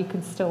roundabout, we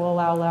could still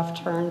allow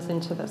left turns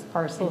into this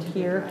parcel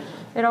here.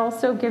 It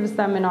also gives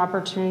them an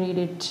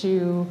opportunity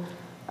to,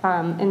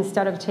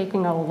 instead of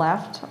taking a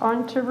left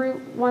onto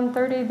Route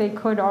 130, they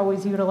could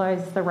always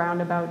utilize the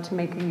roundabout to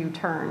make a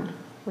U-turn,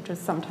 which is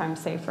sometimes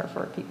safer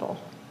for people.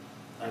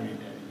 I mean,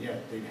 yeah,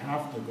 they'd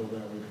have to go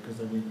that way, because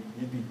I mean,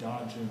 you'd be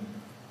dodging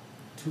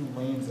 2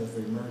 lanes as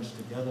they merge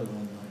together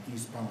on the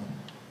eastbound.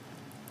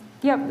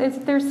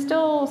 Yep, there's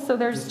still, so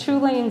there's 2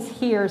 lanes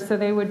here, so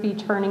they would be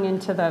turning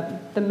into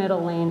the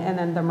middle lane, and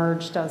then the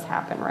merge does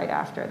happen right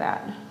after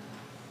that.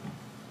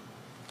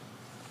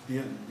 The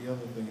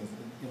other thing is,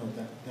 you know,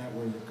 that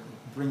where you're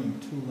bringing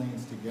 2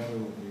 lanes together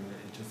over here,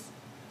 it just,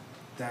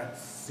 that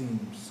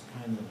seems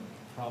kind of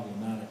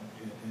problematic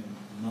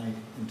in my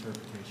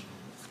interpretation.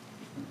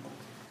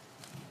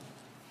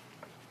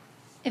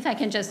 If I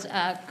can just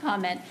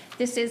comment,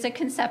 this is a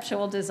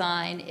conceptual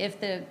design. If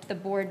the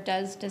board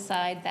does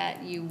decide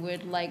that you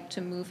would like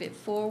to move it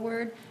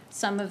forward,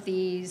 some of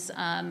these,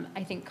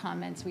 I think,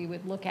 comments we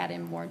would look at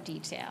in more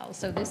detail.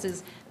 So this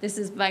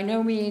is by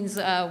no means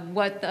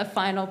what the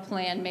final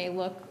plan may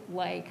look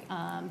like.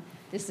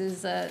 This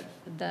is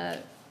the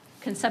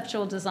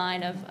conceptual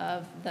design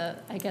of the,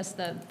 I guess,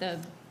 the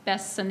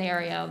best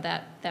scenario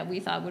that we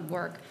thought would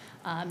work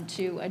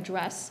to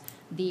address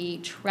the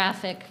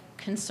traffic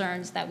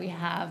concerns that we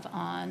have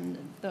on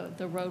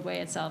the roadway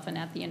itself and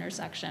at the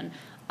intersection.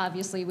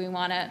 Obviously, we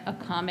want to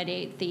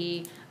accommodate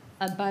the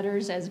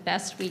abutters as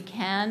best we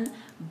can,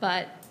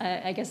 but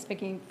I guess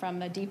speaking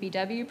from a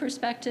DPW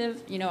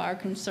perspective, you know, our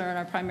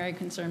primary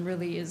concern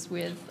really is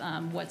with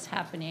what's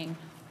happening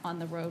on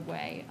the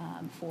roadway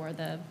for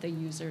the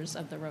users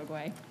of the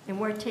roadway. And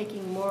we're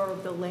taking more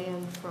of the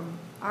land from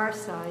our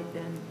side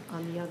than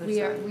on the other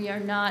side? We are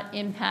not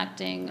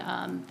impacting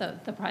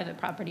the private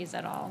properties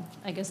at all.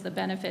 I guess the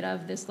benefit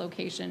of this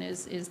location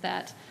is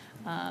that,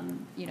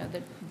 you know,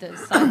 the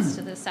sites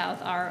to the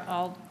south are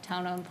all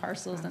town-owned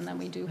parcels, and then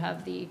we do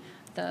have the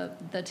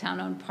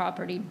town-owned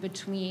property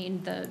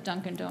between the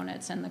Dunkin'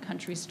 Donuts and the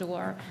country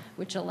store,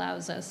 which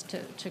allows us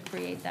to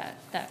create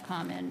that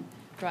common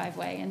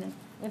driveway. And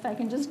if I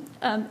can just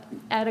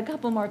add a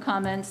couple more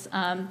comments.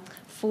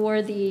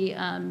 For the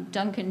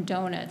Dunkin'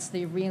 Donuts,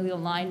 the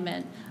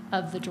realignment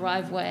of the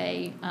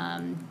driveway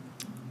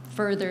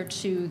further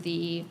to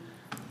the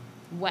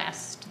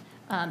west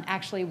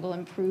actually will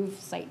improve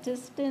sight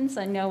distance.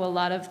 I know a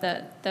lot of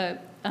the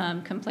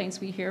complaints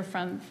we hear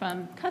from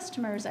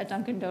customers at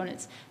Dunkin'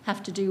 Donuts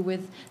have to do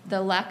with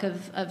the lack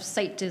of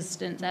sight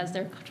distance as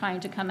they're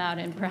trying to come out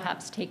and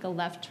perhaps take a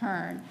left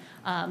turn.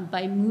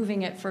 By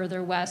moving it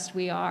further west,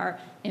 we are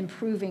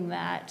improving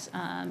that.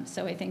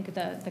 So I think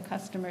the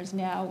customers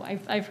now,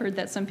 I've heard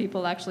that some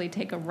people actually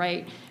take a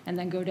right and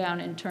then go down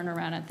and turn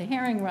around at the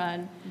Herring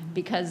Run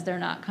because they're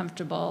not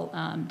comfortable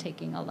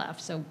taking a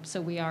left.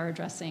 So we are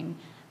addressing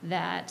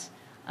that.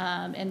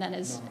 And then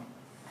as...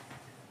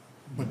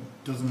 But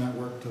doesn't that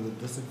work to the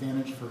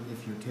disadvantage for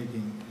if you're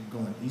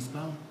going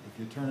eastbound? If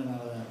you're turning out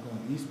of that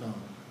going eastbound,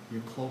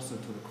 you're closer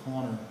to the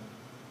corner.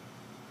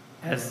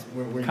 As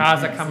where you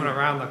cars are can't coming see.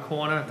 around the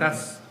corner,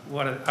 that's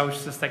what, I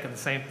was just thinking the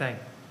same thing.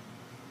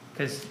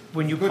 Because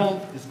when you It's good-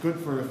 pull, It's good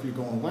for if you're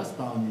going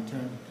westbound, you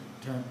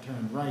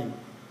turn right,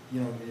 you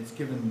know, it's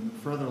given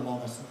further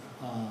along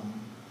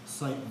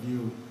sight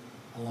view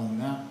along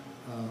that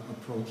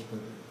approach, but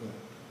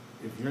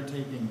if you're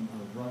taking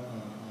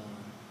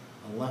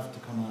a left to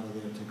come out of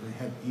there to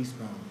head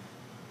eastbound,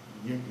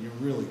 you're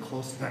really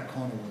close to that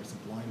corner where it's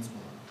a blind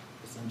spot,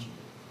 essentially.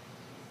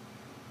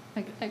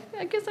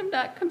 I guess I'm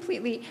not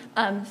completely,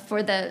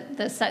 for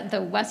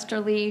the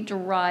westerly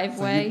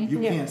driveway.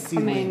 You Yeah, can't see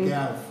coming Lake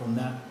Ave from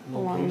that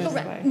along this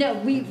location. way. Correct. No,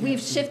 we've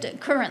shifted,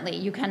 currently,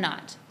 you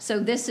cannot. So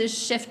this is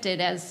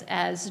shifted,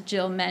 as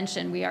Jill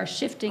mentioned, we are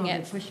shifting Oh,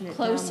 it they're pushing it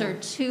closer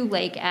downward. to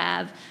Lake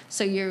Ave.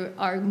 So you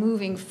are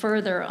moving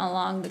further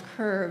along the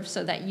curve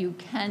so that you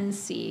can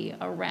see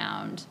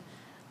around.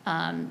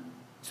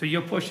 So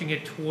you're pushing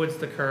it towards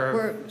the curve?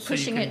 We're so you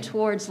pushing can- it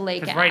towards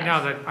Lake Ave. Because right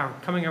now,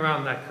 coming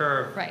around that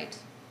curve, Right,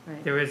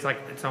 Right. there is like,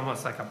 it's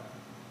almost like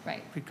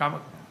right.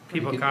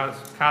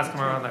 cars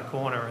come around that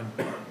corner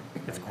and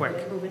it's quick.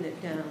 They're moving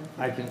it down.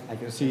 I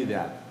can see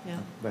that. Yeah.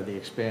 But the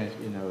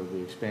expansion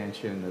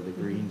of the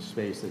green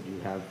space that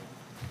you have,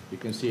 you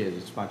can see it,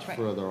 it's much Right.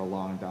 further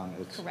along down.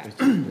 Correct.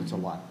 It's a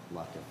lot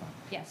different.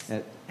 Yes.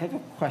 I have a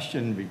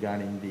question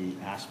regarding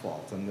the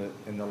asphalt.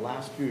 In the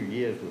last few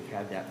years, we've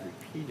had that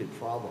repeated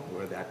problem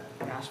where that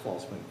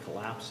asphalt's been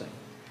collapsing.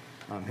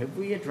 Have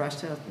we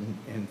addressed that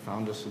and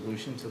found a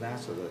solution to that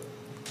so that?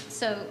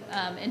 So,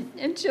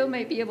 and Jill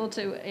might be able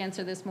to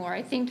answer this more.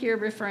 I think you're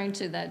referring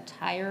to the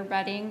tire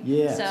rutting.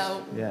 Yes,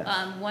 So, yes.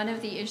 one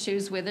of the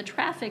issues with a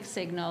traffic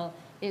signal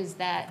is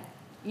that,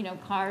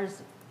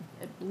 cars,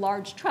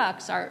 large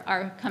trucks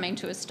are coming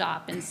to a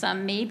stop, and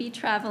some may be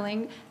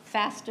traveling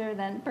faster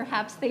than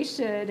perhaps they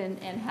should and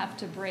have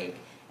to brake.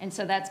 And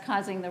so that's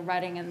causing the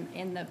rutting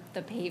in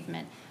the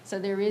pavement. So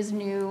there is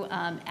new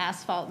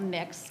asphalt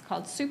mix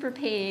called Super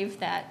Pave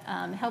that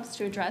helps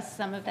to address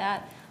some of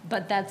that.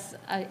 But that's,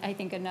 I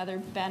think, another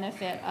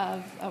benefit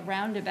of a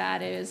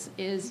roundabout is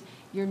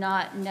you're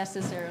not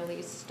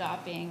necessarily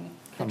stopping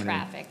the Coming in,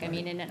 traffic. I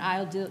mean, in an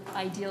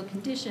ideal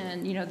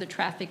condition, the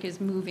traffic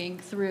is moving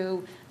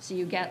through, so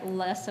you get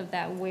less of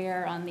that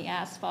wear on the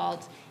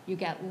asphalt. You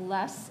get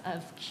less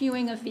of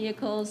queuing of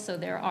vehicles, so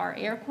there are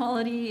air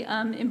quality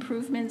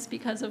improvements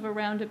because of a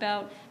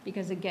roundabout.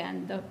 Because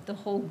again, the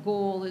whole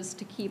goal is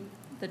to keep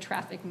the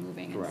traffic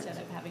moving Correct.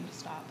 instead of having to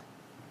stop.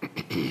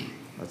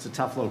 It's a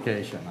tough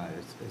location.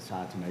 It's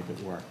hard to make it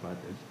work, but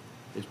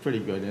it's pretty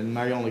good. And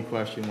my only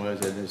question was,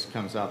 and this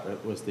comes up,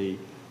 it was the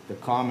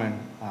common,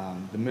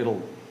 the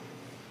middle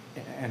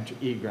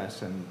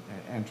egress and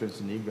entrance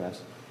and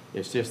egress.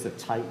 It's just a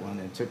tight one,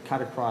 and to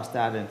cut across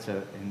that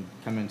and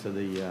come into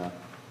the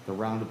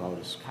roundabout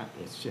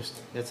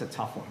it's a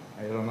tough one.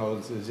 I don't know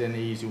if there's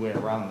any easy way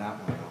around that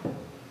one.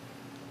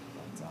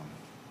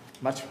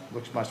 But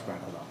looks much better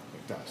though.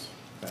 It does.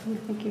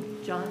 Thank you.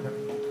 John?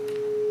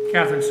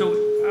 Catherine, so,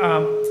 well,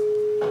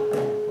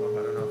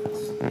 I don't know if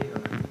it's,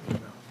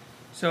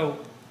 so,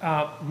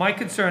 my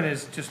concern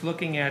is just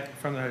looking at,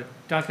 from the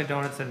Dunkin'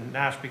 Donuts and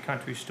Nashby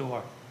Country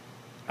Store,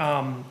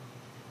 and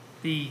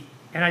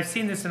I've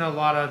seen this in a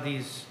lot of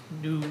these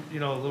new,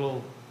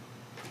 little,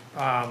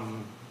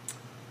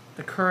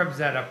 the curbs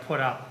that are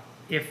put up,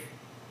 if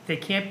they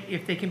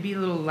can be a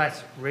little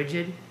less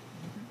rigid,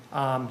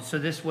 so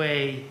this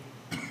way,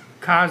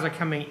 cars are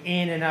coming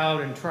in and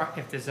out, and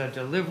if there's a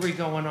delivery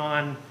going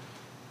on,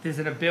 there's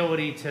an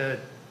ability to,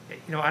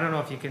 I don't know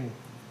if you can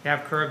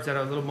have curbs that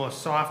are a little more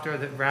softer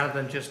rather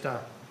than just a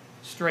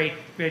straight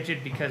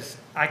rigid, because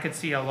I could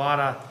see a lot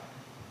of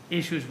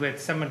issues with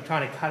someone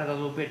trying to cut it a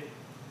little bit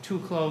too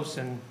close,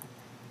 and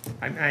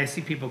I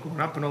see people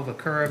going up and over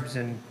curbs,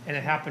 and it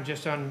happened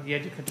just on the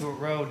edge of Kentuit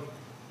Road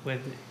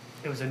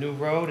it was a new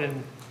road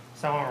and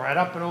someone right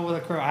up and over the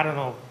curb. I don't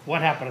know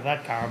what happened to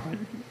that car, but,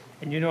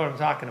 and you know what I'm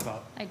talking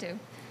about. I do,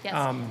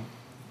 yes.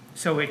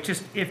 So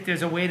if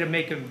there's a way to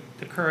make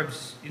the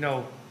curbs,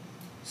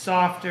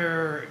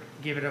 softer,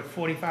 give it a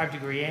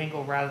 45-degree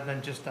angle rather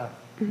than just a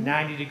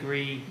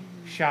 90-degree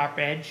sharp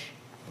edge,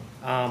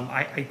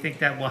 I think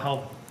that will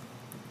help,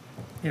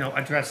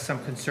 address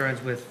some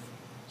concerns with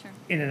Sure.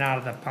 in and out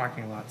of the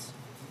parking lots.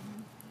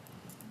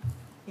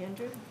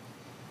 Andrew?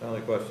 The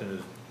only question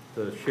is,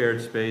 the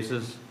shared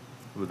spaces,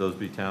 would those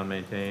be town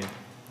maintained?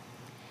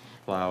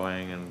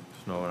 Plowing and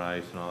snow and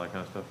ice and all that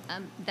kind of stuff?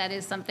 That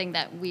is something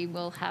that we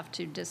will have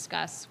to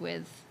discuss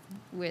with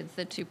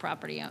the three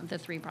property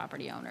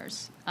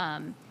owners.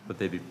 But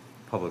they'd be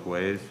public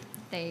ways?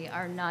 They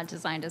are not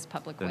designed as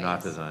public They're ways.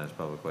 not designed as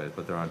public ways,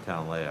 but they're on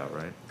town layout,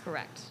 right?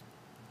 Correct.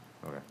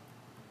 Okay.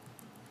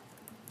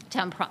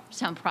 Town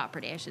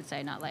property, I should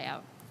say, not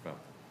layout. Oh,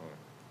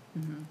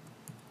 okay.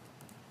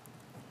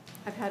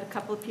 I've had a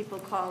couple of people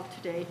call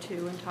today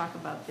too and talk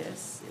about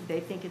this.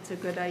 They think it's a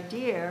good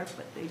idea,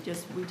 but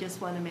we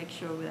just want to make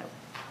sure that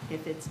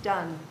if it's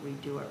done, we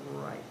do it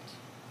right.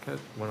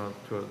 Okay, went on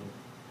to a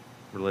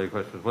related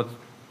question.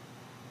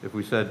 If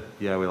we said,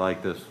 yeah, we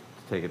like this, to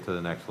take it to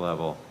the next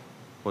level,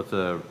 what's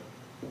a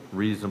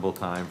reasonable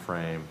time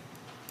frame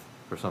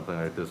for something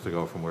like this to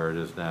go from where it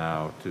is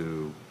now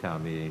to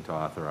town meeting to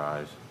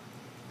authorize?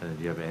 And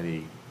do you have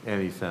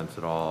any sense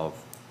at all of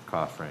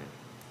cost range?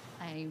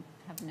 I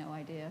have no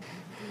idea.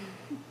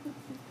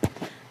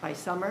 By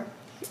summer?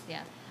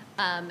 Yeah.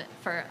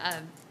 For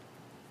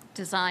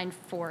designed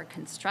for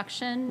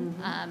construction,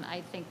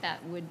 I think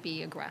that would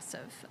be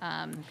aggressive.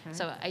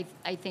 So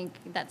I think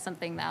that's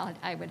something that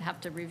I would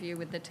have to review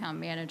with the town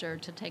manager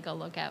to take a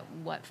look at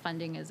what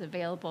funding is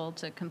available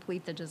to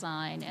complete the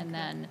design, and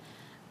then,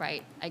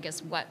 right, I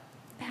guess what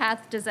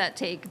path does that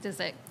take? Does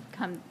it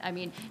come, I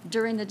mean,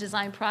 during the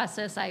design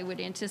process, I would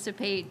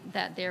anticipate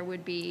that there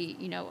would be,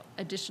 you know,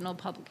 additional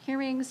public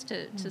hearings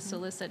to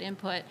solicit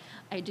input.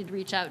 I did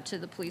reach out to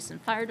the police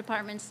and fire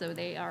departments, so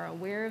they are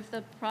aware of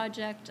the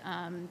project.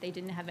 They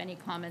didn't have any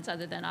comments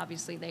other than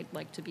obviously they'd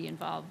like to be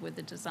involved with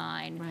the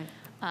design.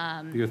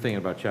 Right. You're thinking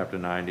about Chapter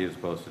 90 as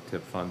opposed to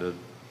TIP funded?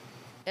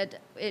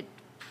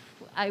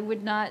 I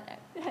would not,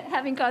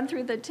 having gone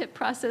through the TIP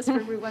process for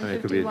Route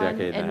it could be a 151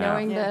 decade and a and half.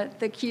 knowing Yeah.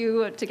 the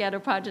queue to get a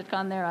project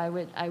on there, I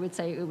would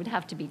say it would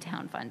have to be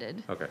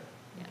town-funded. Okay.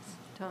 Yes.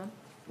 Tom?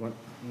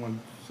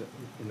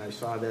 And I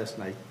saw this,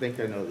 and I think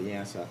I know the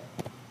answer.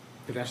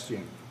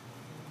 Pedestrian.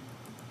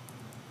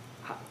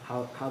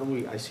 How do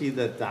we, I see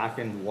the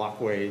darkened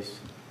walkways.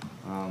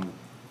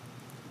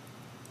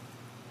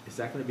 Is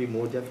that gonna be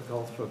more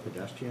difficult for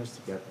pedestrians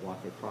to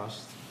walk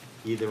across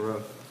either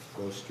of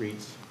those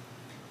streets,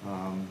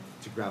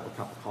 to grab a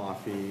cup of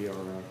coffee or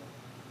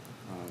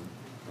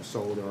a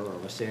soda or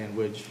a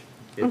sandwich?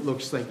 It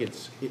looks like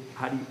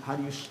how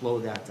do you slow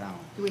that down?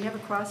 Do we have a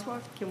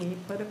crosswalk? Can we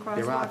put a crosswalk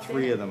There are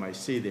three there? of them I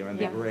see there in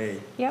the Yeah. gray,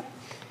 Yep.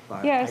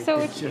 but Yeah, so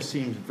it it's- just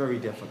seems very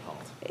difficult.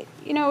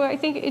 You know, I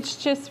think it's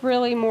just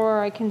really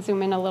more, I can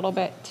zoom in a little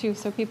bit too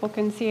so people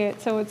can see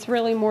it. So it's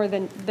really more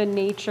the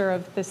nature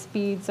of the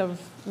speeds of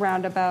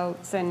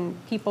roundabouts and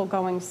people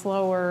going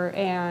slower,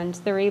 and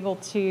they're able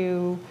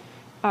to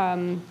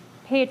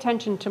pay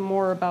attention to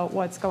more about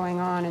what's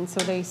going on. And so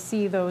they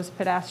see those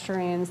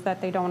pedestrians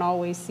that they don't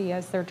always see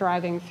as they're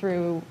driving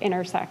through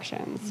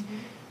intersections.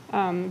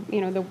 You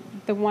know,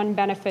 the one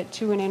benefit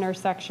to an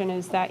intersection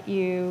is that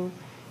you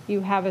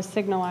have a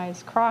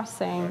signalized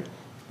crossing,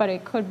 but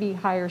it could be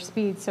higher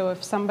speed. So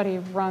if somebody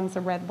runs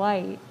a red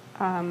light,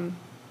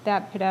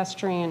 that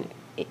pedestrian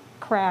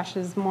crash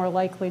is more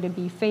likely to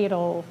be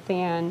fatal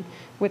than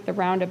with the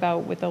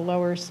roundabout with the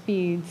lower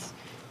speeds.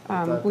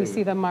 We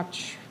see them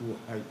much.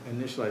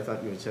 Initially, I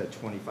thought you had said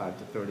 25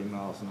 to 30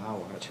 miles an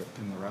hour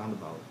in the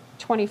roundabout.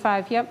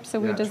 25, yep, so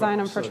we Yeah, design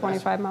them for so that's-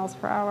 25 miles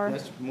per hour.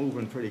 That's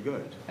moving pretty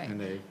good. Right. And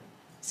they,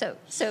 So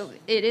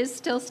it is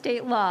still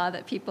state law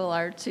that people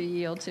are to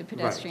yield to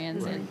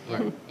pedestrians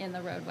right. in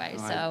the roadway,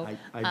 No, so.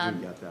 I do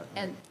get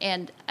that.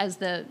 And as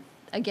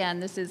again,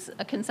 this is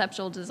a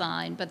conceptual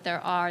design, but there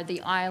are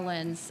the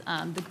islands,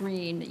 the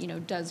green, you know,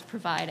 does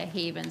provide a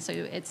haven, so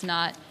it's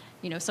not,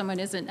 you know, someone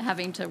isn't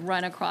having to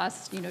run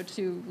across, you know,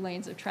 2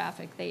 lanes of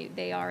traffic.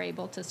 They are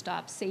able to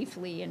stop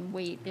safely and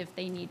wait if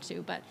they need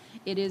to, but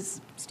it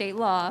is state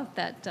law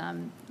that,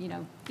 you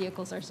know,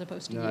 vehicles are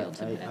supposed to No, yield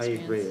to I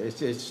pedestrians. agree.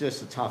 It's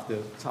just a tough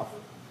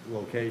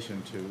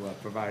location to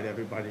provide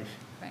everybody.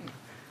 Right.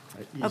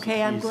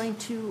 Okay, I'm going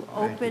to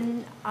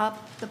open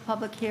up the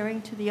public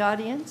hearing to the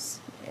audience.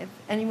 If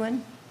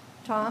anyone,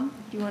 Tom,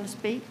 do you want to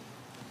speak?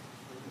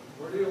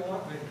 Where do you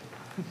want me?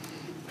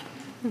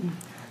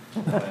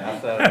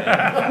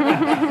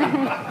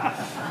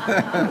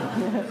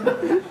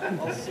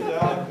 I'll sit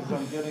down because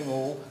I'm getting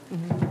old.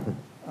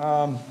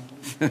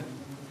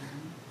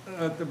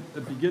 At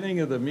the beginning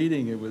of the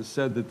meeting, it was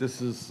said that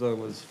this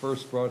was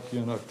first brought to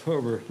you in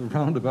October. The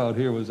roundabout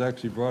here was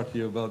actually brought to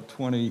you about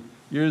 20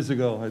 years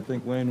ago, I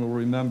think Wayne will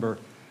remember.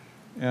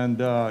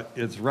 And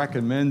it's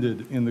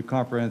recommended in the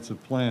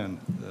comprehensive plan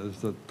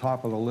as the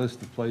top of the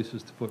list of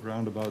places to put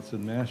roundabouts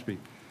in Mashpee.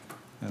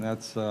 And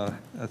that's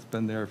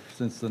been there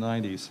since the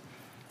 90s.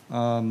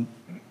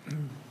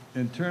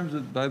 In terms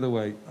of, by the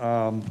way,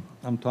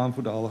 I'm Tom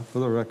Fudala, for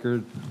the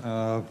record,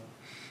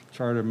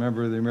 charter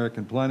member of the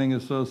American Planning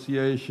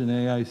Association,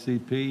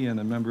 AICP, and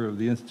a member of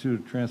the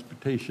Institute of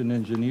Transportation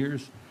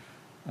Engineers.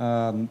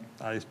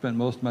 I spent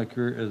most of my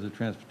career as a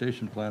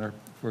transportation planner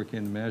before I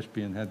came to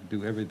Mashpee and had to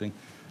do everything.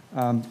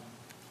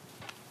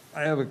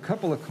 I have a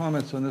couple of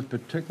comments on this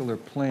particular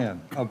plan.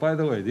 Oh, by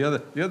the way, the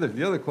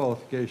other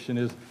qualification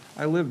is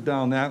I live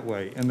down that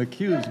way, and the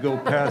queues go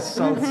past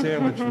South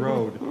Sandwich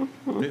Road.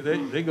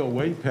 They go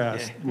way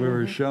past where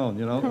we're shown,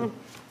 you know?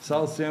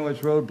 South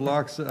Sandwich Road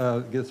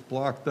gets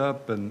blocked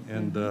up,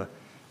 and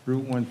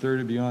Route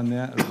 130 beyond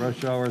that at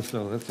rush hour,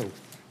 so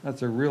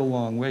that's a real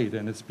long wait,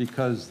 and it's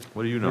because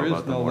What do you know there is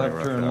about the no morning left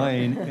rush turn hour?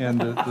 lane, and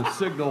the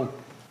signal,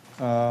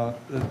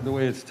 the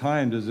way it's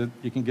timed is that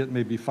you can get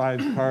maybe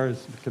 5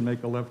 cars that can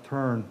make a left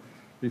turn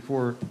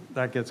before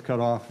that gets cut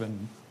off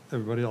and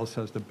everybody else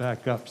has to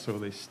back up, so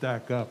they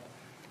stack up.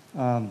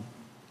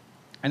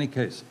 Any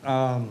case,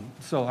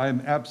 so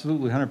I'm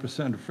absolutely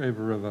 100% in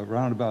favor of a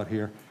roundabout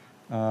here.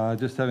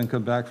 Just having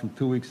come back from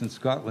 2 weeks in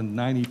Scotland,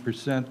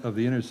 90% of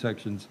the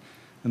intersections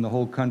in the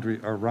whole country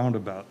are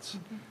roundabouts.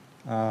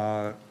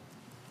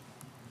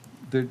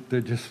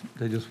 They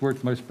just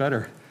work much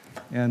better.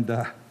 And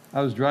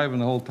I was driving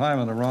the whole time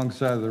on the wrong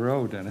side of the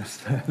road, and it's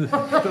still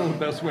the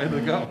best way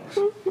to go.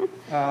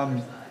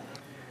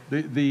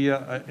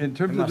 In terms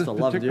They of must this have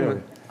loved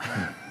particular,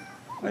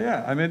 you.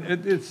 Yeah, I mean,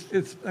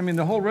 I mean,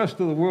 the whole rest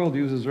of the world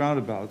uses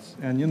roundabouts,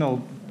 and, you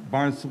know,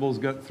 Barnstable's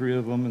got 3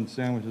 of them, and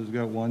Sandwich's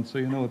got 1, so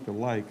you know what they're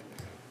like.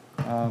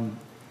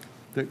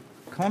 The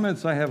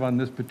comments I have on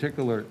this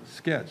particular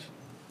sketch,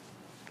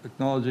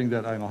 acknowledging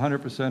that I'm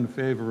 100% in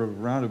favor of a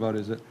roundabout,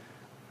 is that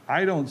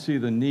I don't see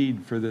the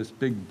need for this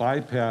big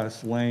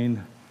bypass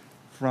lane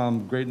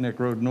from Great Neck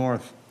Road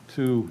North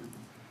to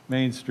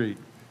Main Street.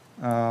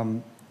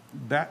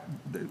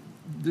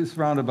 This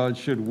roundabout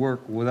should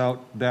work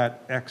without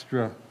that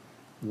extra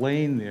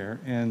lane there.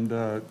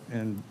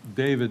 And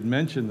David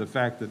mentioned the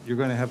fact that you're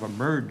going to have a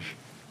merge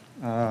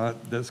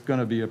that's going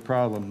to be a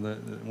problem.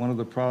 One of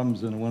the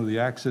problems and one of the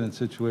accident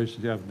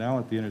situations you have now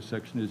at the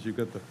intersection is you've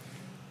got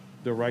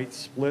the right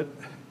split,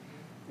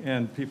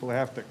 and people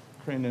have to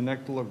crane their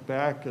neck to look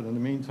back, and in the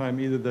meantime,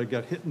 either they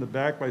get hit in the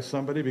back by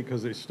somebody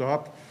because they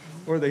stopped,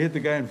 or they hit the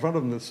guy in front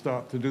of them that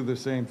stopped to do the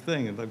same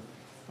thing. And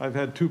I've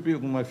had 2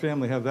 people in my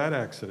family have that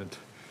accident.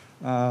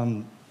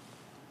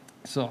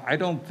 So I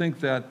don't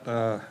think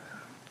that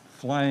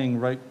flying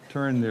right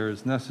turn there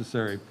is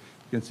necessary. You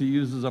can see it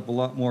uses up a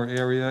lot more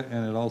area,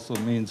 and it also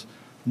means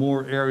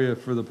more area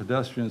for the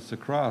pedestrians to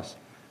cross.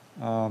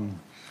 And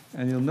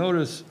you'll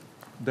notice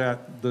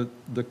that the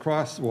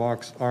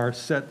crosswalks are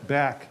set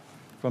back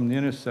from the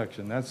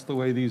intersection. That's the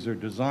way these are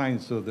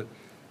designed, so that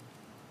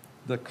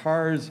the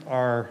cars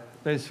are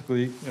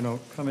basically, you know,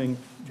 coming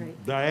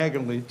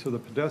diagonally to the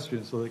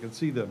pedestrians so they can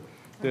see them.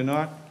 They're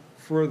not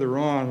further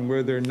on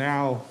where they're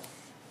now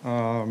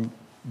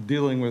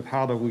dealing with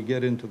how do we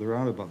get into the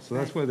roundabout. So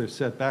that's why they're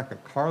set back a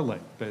car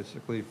length,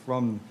 basically,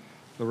 from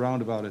the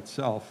roundabout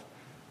itself.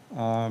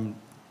 So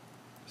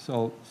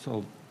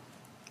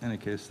in any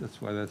case,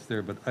 that's why that's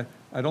there. But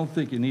I don't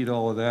think you need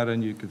all of that,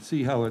 and you can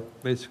see how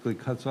it basically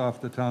cuts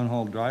off the town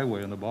hall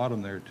driveway on the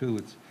bottom there, too.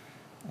 It's,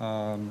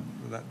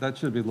 that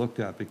should be looked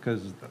at,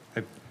 because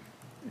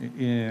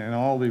in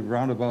all the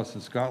roundabouts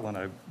in Scotland,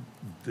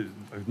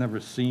 I've never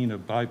seen a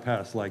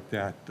bypass like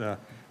that.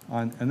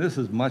 And this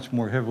is much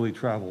more heavily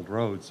traveled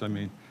roads. I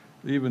mean,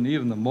 even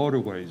the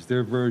motorways,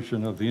 their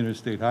version of the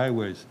interstate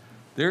highways,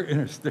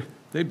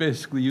 they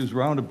basically use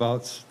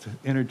roundabouts to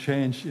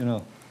interchange, you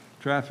know,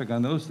 traffic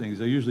on those things.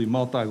 They're usually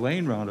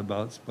multi-lane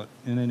roundabouts, but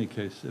in any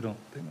case, they don't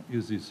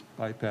use these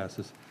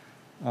bypasses.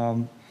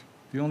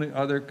 The only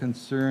other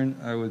concern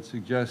I would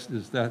suggest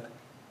is that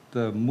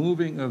the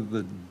moving of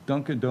the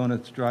Dunkin'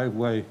 Donuts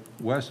driveway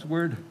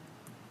westward,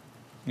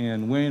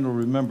 and Wayne will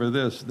remember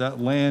this, that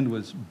land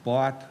was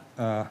bought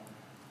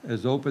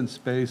as open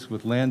space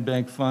with land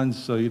bank funds,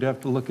 so you'd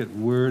have to look at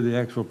where the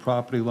actual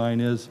property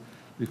line is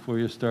before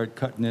you start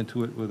cutting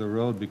into it with a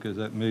road, because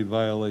that may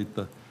violate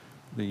the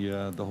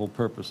whole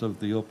purpose of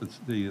the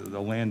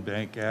Land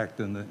Bank Act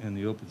and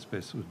the open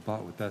space was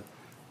bought with that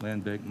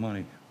land bank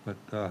money. But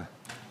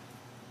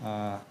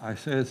I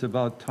say it's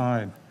about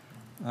time.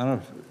 I don't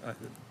know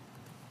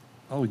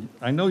if,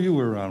 I know you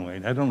were around,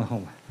 Wayne. I don't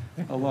know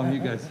how long you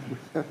guys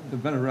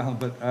have been around,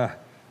 but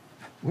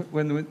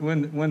when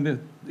the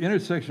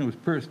intersection was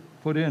first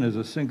put in as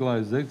a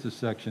singleized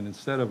intersection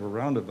instead of a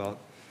roundabout,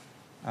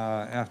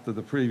 after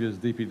the previous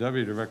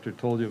DPW director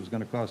told you it was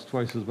going to cost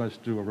twice as much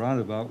to do a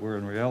roundabout, where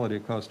in reality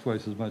it cost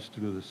twice as much to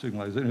do the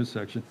signalized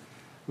intersection.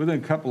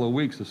 Within a couple of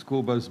weeks, the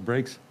school bus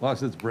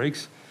lost its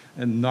brakes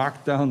and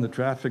knocked down the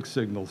traffic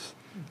signals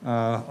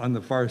on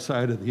the far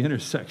side of the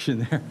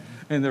intersection there,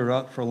 and they're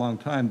out for a long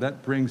time.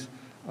 That brings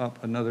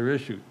up another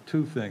issue.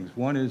 2 things.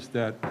 One is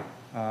that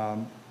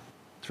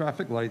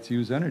traffic lights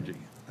use energy.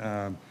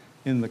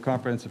 In the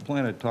comprehensive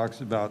plan, it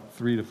talks about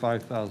 $3,000 to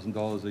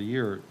 $5,000 a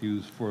year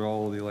used for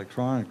all of the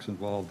electronics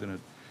involved in it.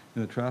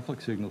 In the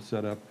traffic signal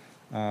setup,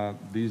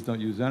 these don't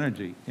use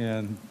energy.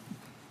 And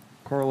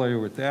corollary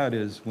with that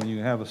is when you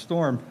have a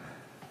storm,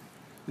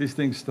 these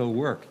things still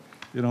work.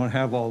 You don't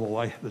have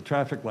all the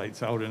traffic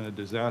lights out in a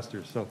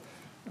disaster. So,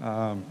 you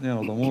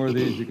know, the more of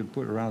these you can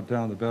put around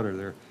town, the better.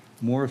 They're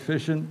more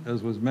efficient,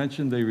 as was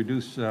mentioned. They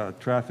reduce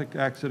traffic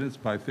accidents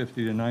by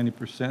 50 to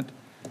 90%.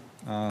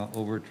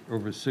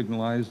 Over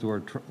signalized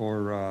or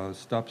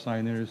stop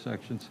sign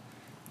intersections,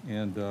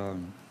 and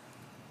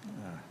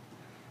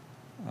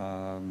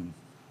I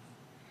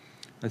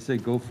say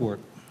go for it.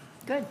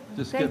 Good.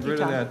 Just Thank get you, rid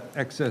Tom. of that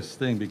excess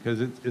thing,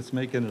 because it's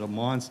making it a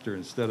monster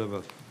instead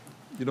of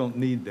you don't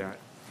need that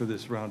for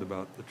this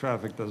roundabout. The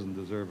traffic doesn't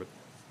deserve it.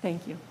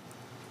 Thank you.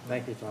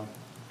 Thank you, Tom.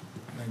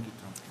 Thank you,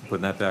 Tom.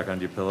 Putting that back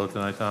under your pillow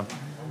tonight, Tom?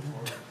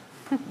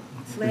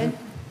 Lynn,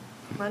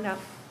 come on up.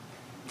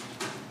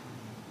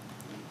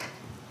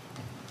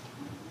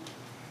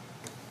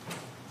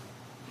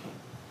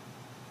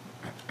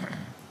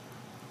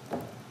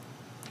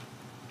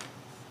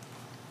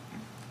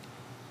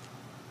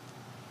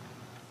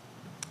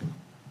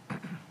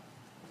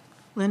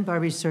 Lynn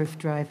Barbie, Surf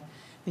Drive.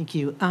 Thank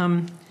you.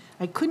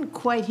 I couldn't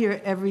quite hear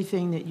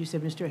everything that you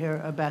said, Mr.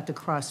 O'Hara, about the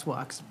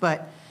crosswalks,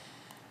 but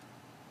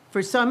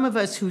for some of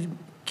us who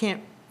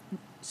can't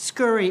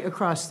scurry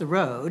across the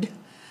road,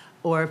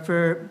 or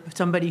for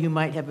somebody who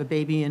might have a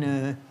baby in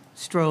a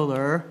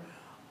stroller,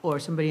 or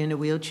somebody in a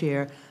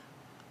wheelchair,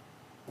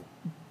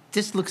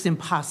 this looks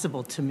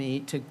impossible to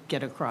me to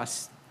get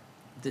across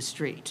the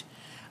street.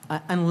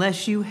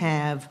 Unless you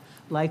have,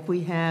 like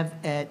we have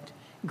at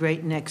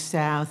Great Neck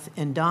South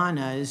and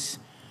Donna's,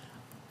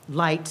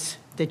 lights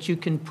that you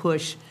can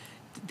push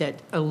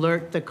that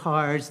alert the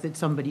cars that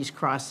somebody's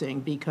crossing,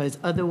 because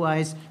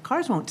otherwise,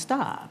 cars won't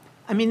stop.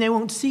 I mean, they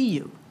won't see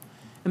you.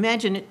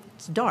 Imagine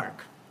it's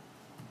dark,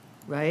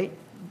 right?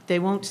 They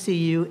won't see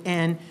you,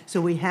 and so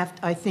we have,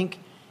 I think,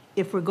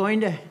 if we're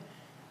going to,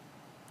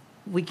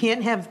 we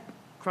can't have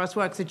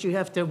crosswalks that you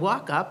have to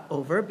walk up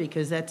over,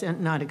 because that's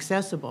not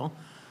accessible.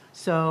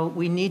 So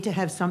we need to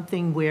have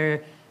something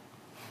where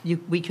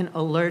we can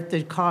alert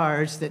the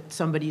cars that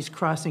somebody's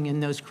crossing in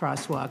those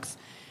crosswalks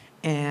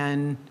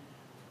and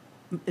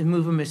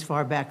move them as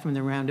far back from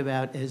the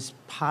roundabout as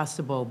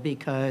possible,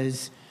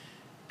 because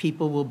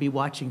people will be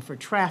watching for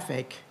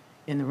traffic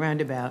in the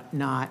roundabout,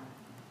 not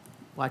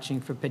watching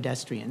for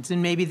pedestrians.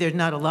 And maybe there's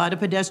not a lot of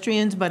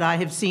pedestrians, but I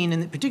have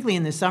seen, particularly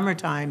in the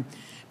summertime,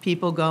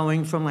 people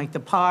going from like the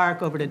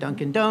park over to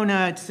Dunkin'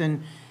 Donuts,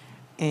 and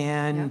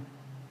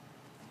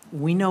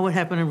we know what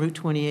happened on Route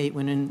 28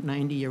 when a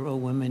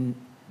 90-year-old woman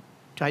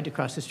tried to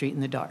cross the street in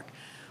the dark.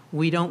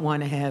 We don't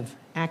want to have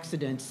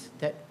accidents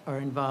that are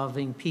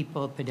involving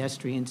people,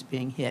 pedestrians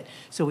being hit.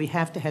 So we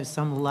have to have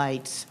some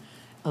lights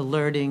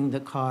alerting the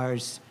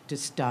cars to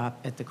stop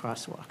at the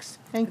crosswalks.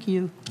 Thank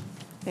you.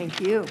 Thank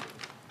you.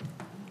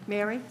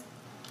 Mary?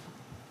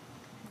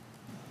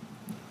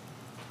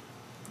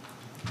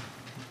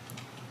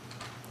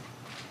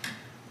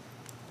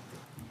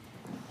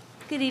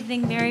 Good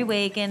evening, Mary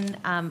Wagon,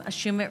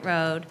 Ashumet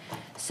Road.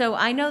 So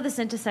I know this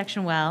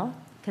intersection well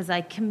because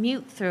I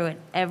commute through it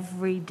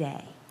every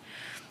day.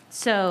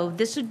 So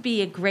this would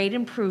be a great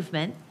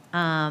improvement.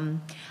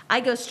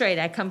 I go straight.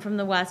 I come from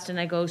the west and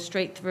I go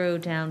straight through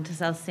down to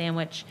South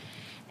Sandwich.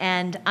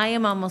 And I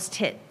am almost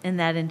hit in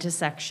that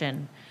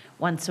intersection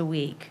once a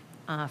week.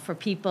 For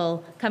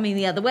people coming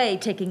the other way,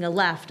 taking a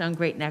left on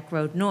Great Neck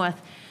Road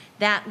North,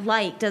 that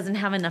light doesn't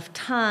have enough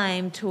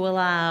time to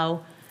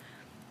allow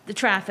the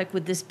traffic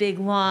with this big,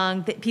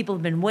 long, people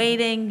have been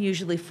waiting.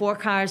 Usually 4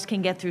 cars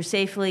can get through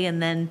safely,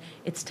 and then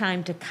it's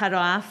time to cut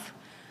off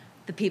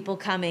the people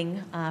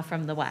coming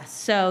from the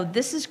west. So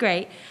this is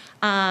great.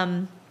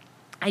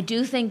 I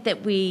do think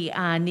that we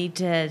need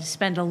to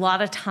spend a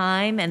lot of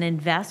time and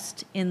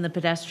invest in the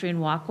pedestrian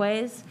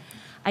walkways.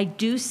 I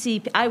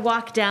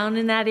walk down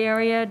in that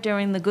area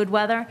during the good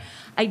weather.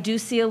 I do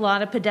see a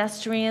lot of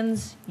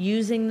pedestrians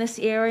using this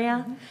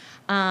area.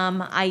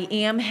 I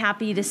am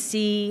happy to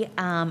see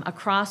a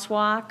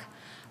crosswalk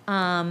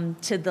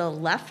to the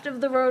left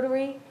of the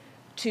Rotary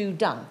to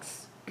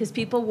Dunks, because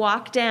people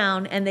walk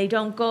down and they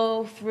don't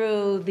go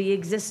through the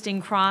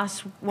existing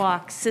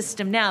crosswalk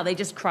system now. They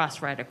just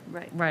cross right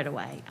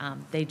away.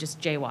 They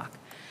just jaywalk.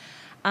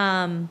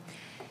 I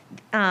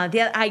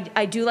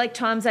do like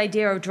Tom's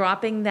idea of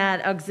dropping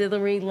that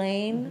auxiliary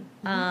lane.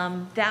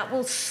 That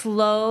will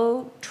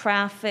slow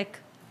traffic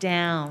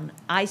down.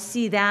 I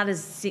see that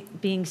as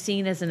being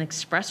seen as an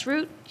express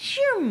route.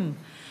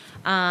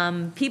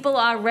 People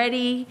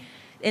already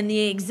in the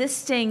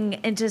existing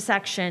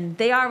intersection,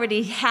 they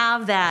already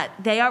have that.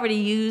 They already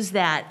use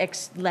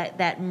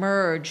that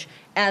merge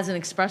as an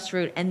express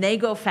route, and they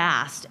go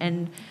fast.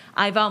 And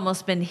I've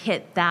almost been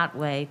hit that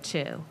way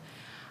too.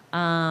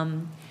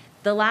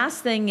 The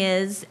last thing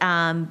is,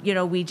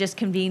 we just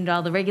convened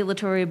all the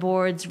regulatory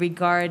boards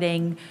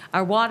regarding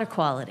our water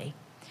quality.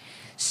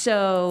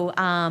 So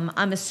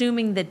I'm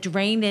assuming that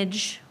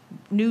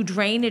new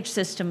drainage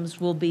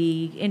systems will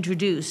be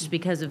introduced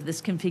because of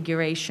this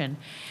configuration.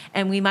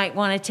 And we might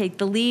want to take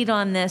the lead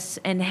on this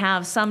and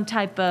have some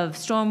type of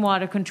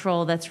stormwater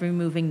control that's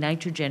removing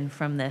nitrogen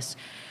from this,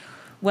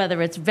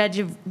 whether it's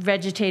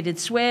vegetated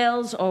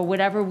swales or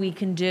whatever we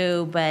can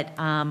do. But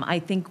I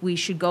think we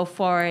should go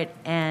for it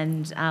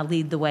and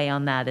lead the way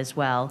on that as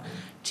well,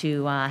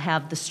 to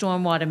have the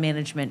stormwater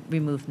management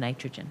remove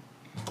nitrogen.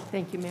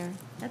 Thank you, Mary.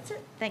 That's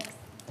it. Thanks.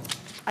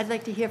 I'd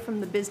like to hear from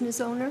the business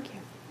owner.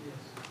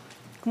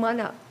 Come on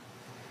up.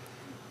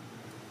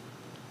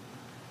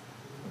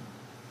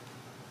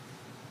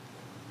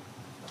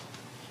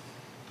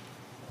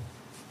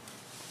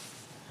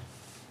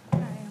 Hi,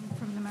 I'm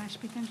from the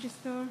Mashpee Country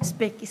Store.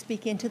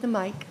 Speak into the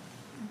mic.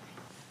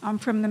 I'm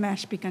from the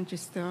Mashpee Country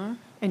Store.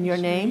 And your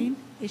name?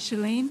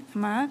 Ishaleen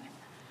Ahmad.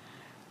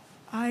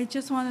 I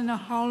just want to know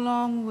how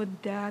long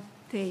would that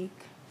take,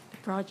 the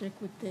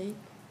project would take?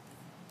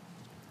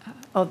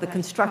 Oh, the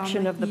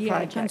construction of the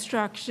project. Yeah,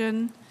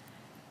 construction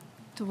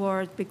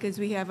toward, because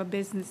we have a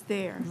business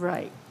there.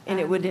 Right,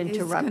 and it would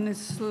interrupt. It's going to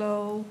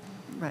slow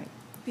Right.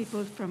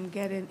 people from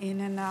getting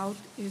in and out.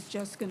 It's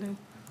just going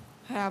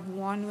to have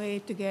one way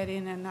to get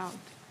in and out.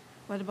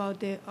 What about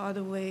the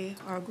other way,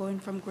 or going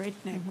from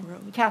Great Neck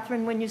Road?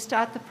 Catherine, when you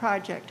start the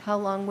project, how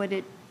long would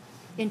it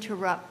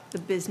interrupt the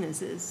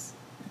businesses?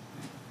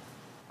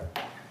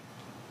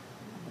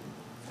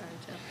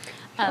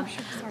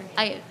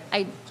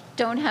 I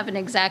don't have an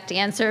exact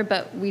answer,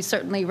 but we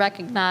certainly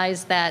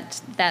recognize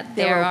that They're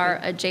there are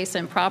open.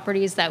 adjacent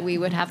properties that we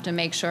would have to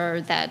make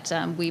sure that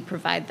we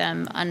provide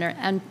them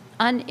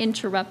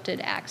uninterrupted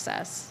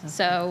access.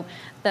 So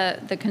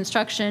the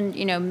construction,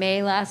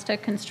 may last a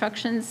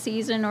construction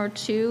season or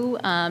two,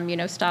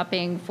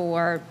 stopping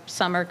for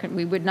summer.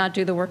 We would not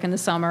do the work in the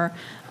summer.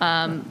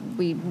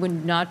 We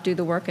would not do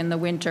the work in the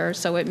winter.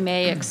 So it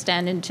may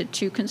extend into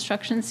 2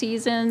 construction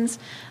seasons.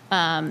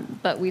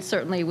 But we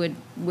certainly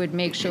would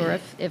make sure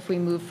if we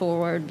move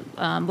forward,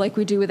 like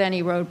we do with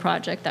any road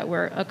project, that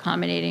we're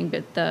accommodating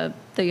the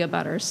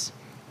abutters.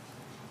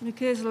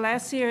 Because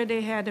last year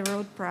they had a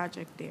road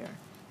project there,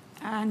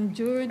 and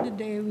during the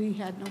day we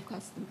had no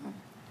customer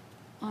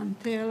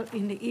until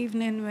in the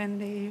evening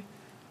when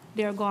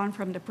they're gone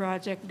from the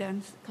project,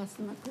 then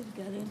customer could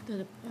get into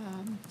the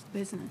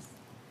business.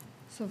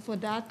 So for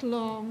that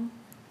long,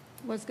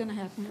 what's going to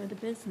happen with the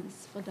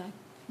business for that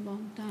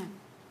long time?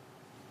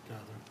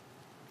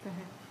 Go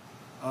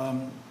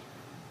ahead.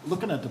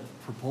 Looking at the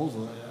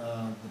proposal,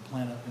 the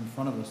plan in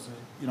front of us,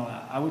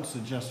 I would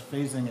suggest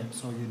phasing it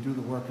so you do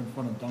the work in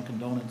front of Dunkin'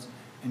 Donuts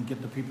and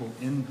get the people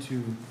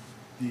into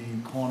the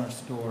corner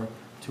store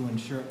to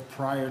ensure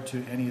prior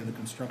to any of the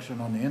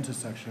construction on the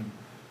intersection,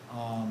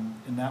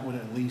 and that would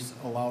at least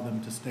allow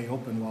them to stay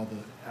open while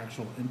the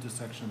actual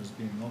intersection is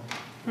being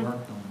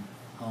worked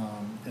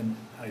on. And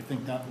I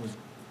think that would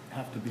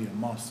have to be a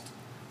must.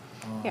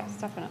 Yes,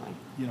 definitely.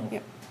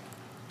 Yep.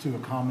 To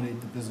accommodate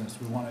the business.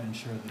 We want to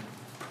ensure that,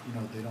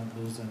 they don't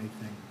lose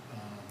anything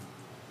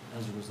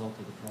as a result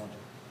of the project.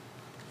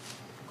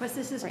 Of course,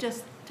 this is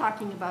just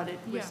talking about it.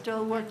 We're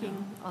still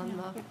working on the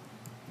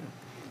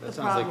That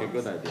sounds like a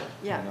good idea.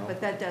 Yeah,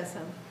 but that does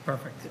sound.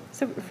 Perfect.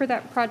 So for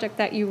that project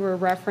that you were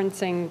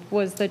referencing,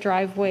 was the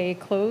driveway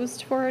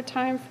closed for a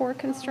time for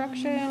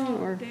construction No,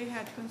 or they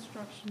had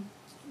construction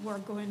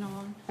work going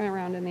on.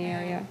 around in the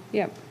area?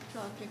 Yep.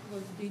 Traffic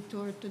was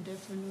detoured to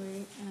different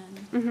way,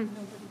 and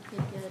nobody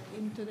could get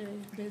into their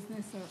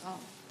business or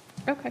out.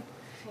 Okay.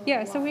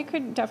 Yeah, so we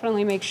could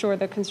definitely make sure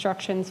the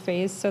construction's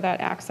phased so that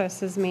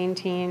access is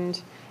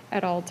maintained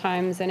at all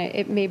times. And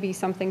it may be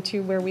something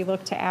too where we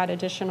look to add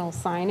additional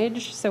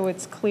signage so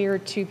it's clear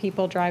to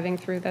people driving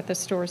through that the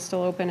store is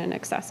still open and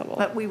accessible.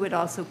 But we would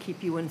also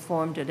keep you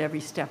informed at every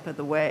step of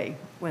the way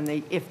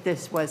if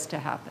this was to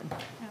happen.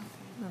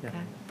 Yeah,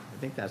 I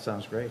think that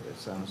sounds great. It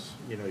sounds,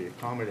 you're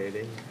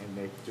accommodating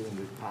and doing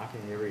the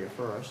parking area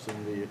first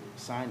and the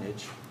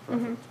signage.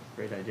 Perfect.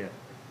 Great idea.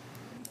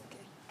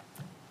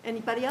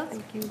 Anybody else?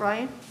 Thank you.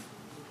 Brian?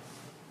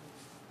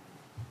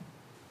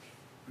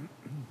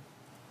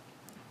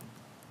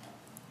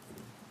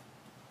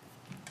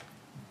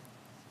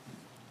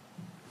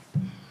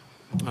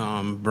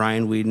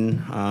 Brian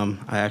Whedon.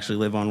 I actually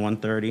live on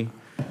 130.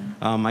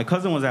 My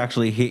cousin was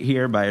actually hit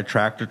here by a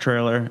tractor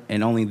trailer,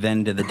 and only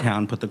then did the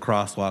town put the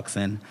crosswalks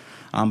in.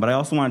 But I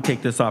also want to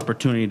take this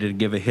opportunity to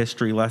give a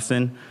history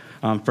lesson.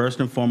 First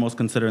and foremost,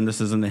 considering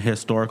this is in the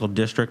historical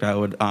district, I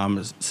would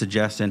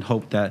suggest and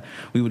hope that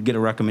we would get a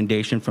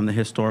recommendation from the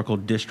Historical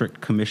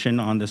District Commission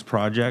on this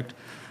project.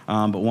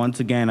 But once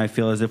again, I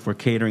feel as if we're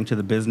catering to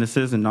the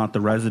businesses and not the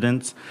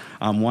residents.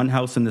 One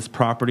house in this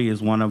property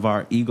is one of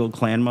our Eagle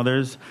clan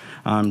mothers,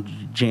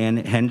 Jan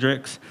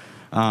Hendricks,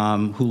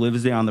 who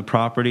lives there on the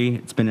property.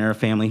 It's been in her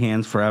family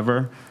hands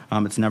forever.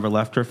 It's never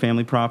left her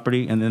family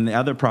property. And then the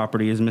other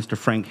property is Mr.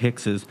 Frank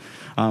Hicks's,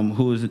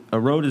 a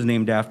road is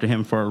named after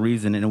him for a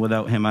reason, and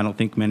without him, I don't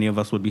think many of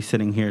us would be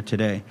sitting here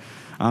today.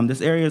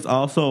 This area is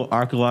also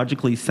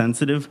archaeologically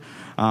sensitive.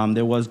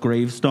 There was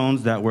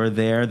gravestones that were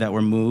there that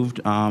were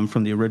moved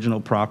from the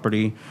original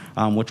property,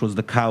 which was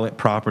the Cowett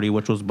property,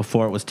 which was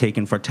before it was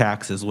taken for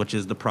taxes, which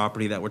is the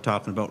property that we're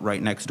talking about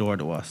right next door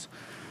to us.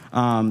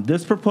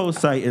 This proposed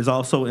site is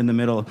also in the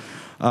middle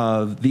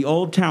of the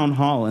old town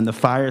hall and the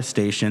fire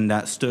station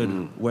that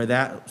stood where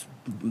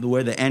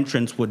the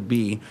entrance would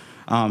be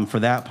for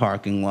that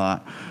parking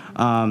lot.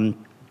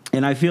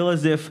 And I feel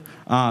as if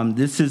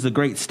this is a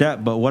great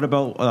step, but what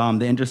about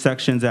the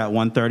intersections at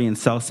 130 and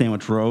South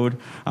Sandwich Road,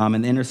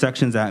 and the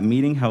intersections at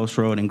Meeting House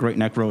Road and Great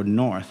Neck Road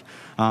North?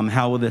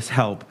 How will this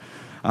help?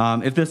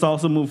 If this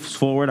also moves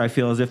forward, I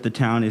feel as if the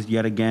town is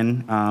yet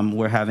again,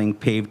 we're having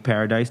paved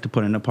paradise to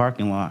put in a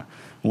parking lot.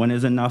 When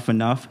is enough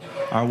enough?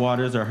 Our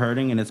waters are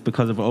hurting, and it's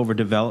because of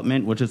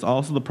overdevelopment, which is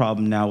also the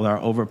problem now with our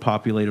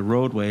overpopulated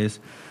roadways.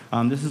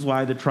 This is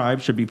why the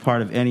tribe should be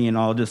part of any and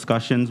all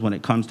discussions when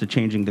it comes to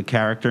changing the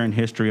character and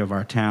history of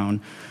our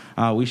town.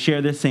 We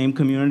share this same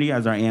community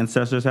as our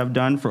ancestors have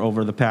done for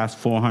over the past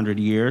 400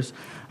 years.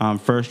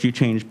 First, you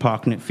changed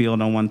Pocknet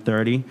Field on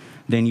 130.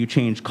 Then you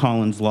changed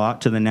Collins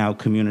Lot to the now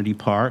Community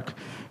Park.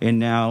 And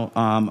now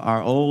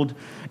our old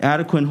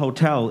Adequan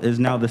Hotel is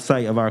now the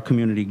site of our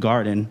community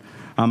garden.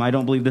 I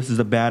don't believe this is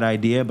a bad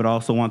idea, but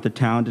also want the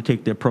town to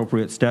take the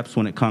appropriate steps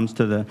when it comes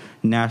to the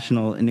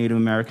National Native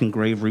American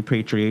Grave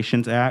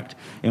Repatriations Act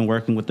and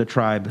working with the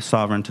tribe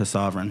sovereign to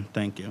sovereign.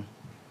 Thank you.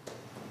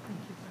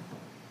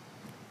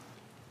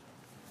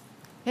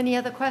 Any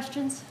other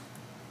questions?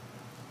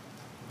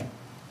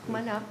 Come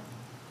on up.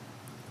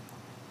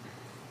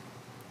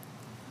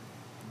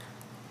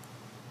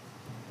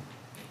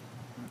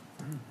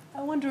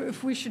 I wonder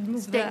if we should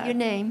move that. State your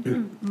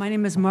name. My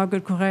name is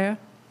Margaret Correa.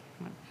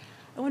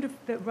 I wonder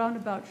if the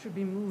roundabout should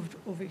be moved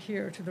over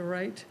here to the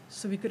right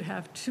so we could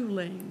have 2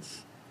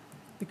 lanes.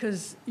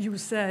 Because you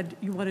said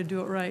you want to do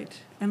it right.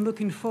 And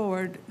looking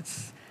forward,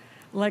 it's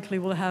likely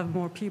we'll have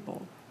more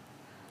people.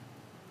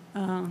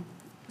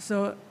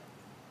 So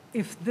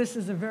if this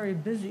is a very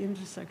busy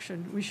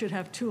intersection, we should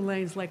have 2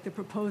 lanes like they're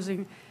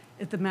proposing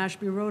at the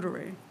Mashpee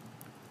Rotary.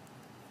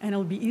 And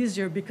it'll be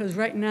easier because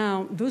right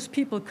now, those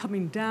people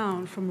coming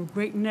down from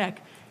Great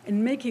Neck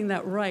and making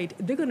that right,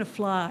 they're going to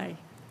fly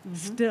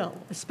still,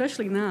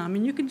 especially now. I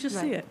mean, you can just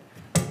see it.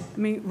 I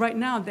mean, right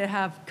now, they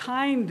have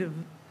kind of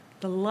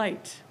the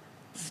light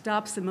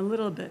stops them a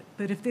little bit.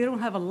 But if they don't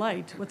have a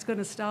light, what's going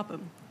to stop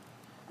them?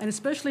 And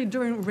especially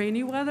during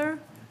rainy weather,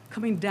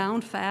 coming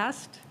down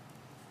fast,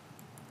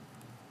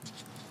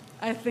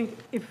 I think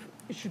if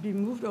it should be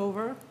moved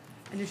over,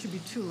 and there should be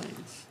 2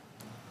 lanes.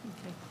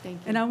 Okay, thank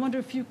you. And I wonder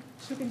if you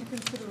took into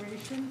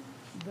consideration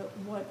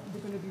what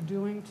they're going to be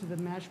doing to the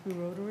Mashpee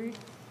Rotary,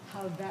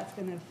 how that's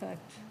going to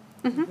affect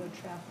the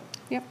traffic.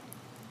 Yep.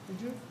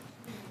 Did you?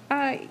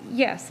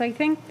 Yes, I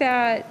think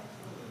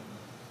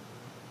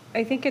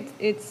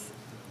it's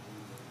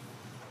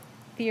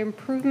the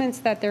improvements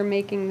that they're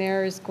making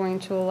there is going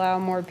to allow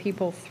more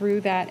people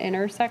through that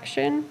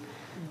intersection.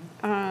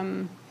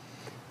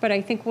 But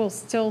I think we'll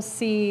still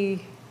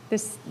see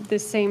the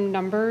same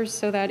numbers,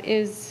 so that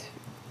is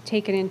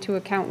taken into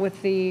account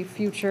with the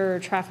future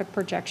traffic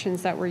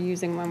projections that we're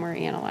using when we're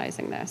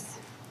analyzing this.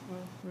 Well,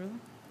 really?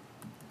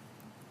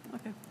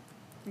 Okay.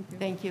 Thank you.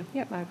 Thank you.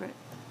 Yep. Margaret.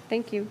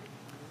 Thank you.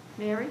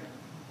 Mary?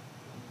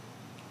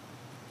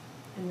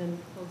 And then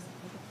close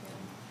the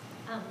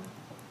public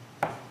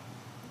hearing.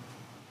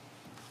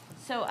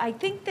 So I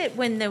think that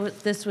when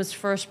this was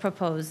first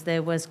proposed,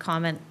 there was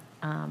comment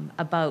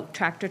about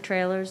tractor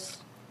trailers,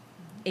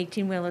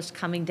 18-wheelers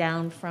coming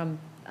down from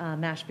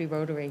Mashpee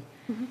Rotary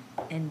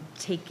and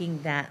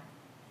taking that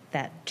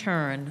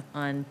turn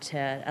onto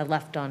a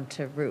left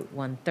onto Route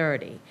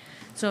 130.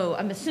 So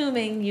I'm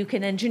assuming you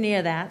can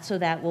engineer that so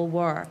that will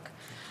work.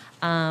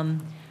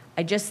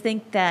 I just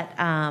think that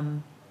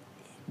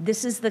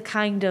this is the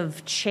kind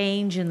of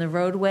change in the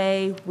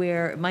roadway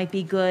where it might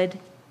be good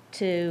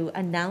to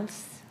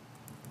announce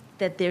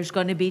that there's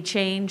going to be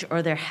change,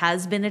 or there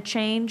has been a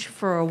change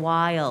for a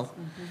while,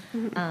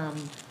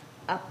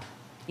 up,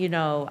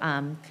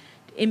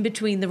 in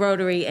between the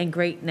Rotary and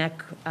Great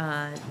Neck,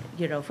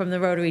 from the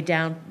Rotary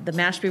down, the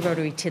Mashpee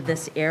Rotary to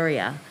this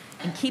area,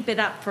 and keep it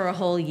up for a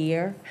whole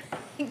year.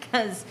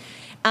 Because,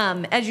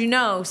 as you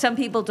know, some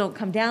people don't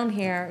come down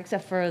here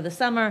except for the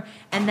summer,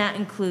 and that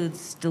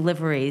includes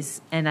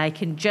deliveries. And I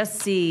can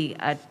just see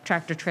a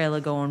tractor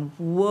trailer going,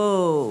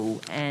 whoa,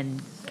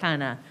 and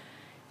kind of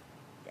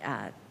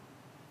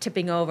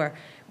tipping over.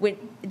 When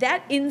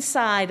that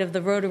inside of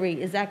the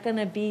Rotary, is that going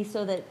to be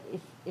so that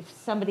if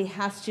somebody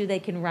has to, they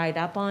can ride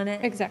up on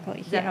it? Exactly.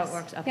 Is that how it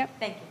works? Okay. Yep.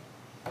 Thank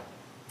you.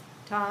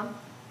 Tom?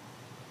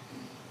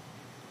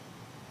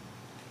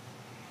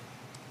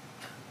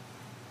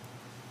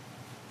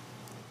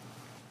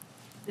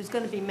 There's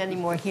going to be many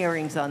more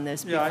hearings on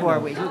this before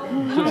we...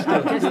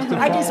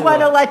 I just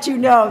want to let you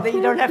know that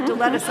you don't have to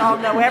let us all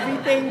know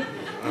everything.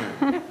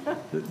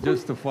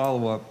 Just to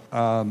follow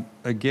up,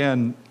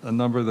 again, a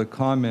number of the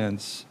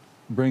comments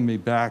bring me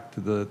back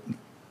to the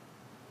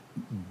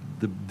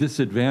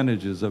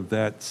disadvantages of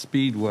that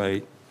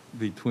speedway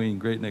between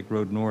Great Neck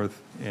Road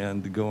North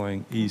and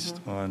going east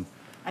on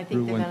Route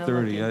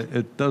 130.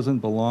 It doesn't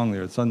belong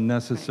there. It's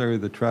unnecessary.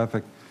 The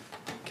traffic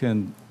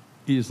can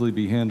easily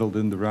be handled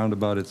in the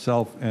roundabout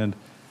itself. And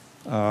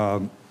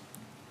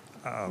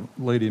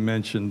lady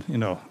mentioned,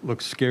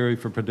 looks scary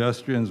for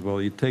pedestrians.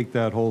 Well, you take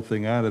that whole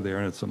thing out of there,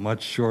 and it's a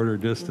much shorter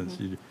distance.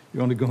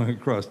 You're only going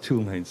across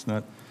 2 lanes,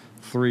 not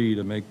 3,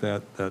 to make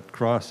that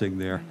crossing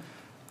there.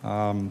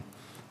 And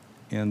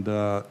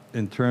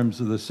in terms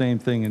of the same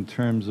thing, in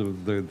terms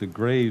of the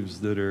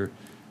graves that are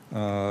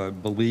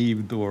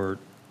believed or,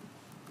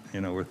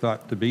 were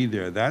thought to be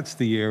there, that's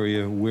the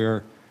area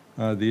where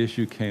the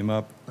issue came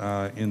up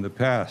in the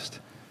past.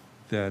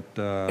 That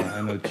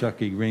I know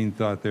Chucky Green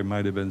thought there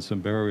might have been some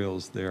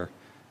burials there.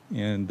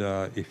 And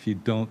if you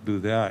don't do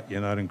that,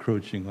 you're not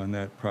encroaching on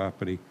that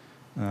property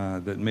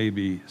that may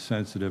be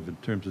sensitive in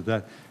terms of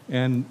that.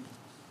 And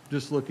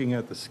just looking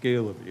at the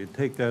scale of it, you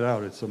take that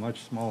out, it's a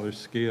much smaller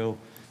scale.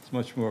 It's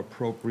much more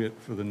appropriate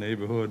for the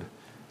neighborhood.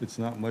 It's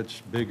not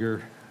much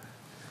bigger,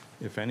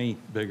 if any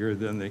bigger,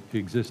 than the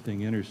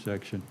existing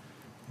intersection.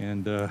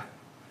 And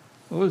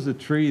what was the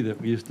tree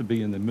that used to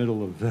be in the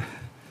middle of the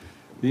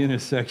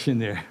intersection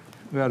there?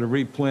 We had to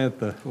replant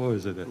the, what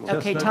was it?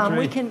 Okay, Tom,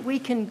 we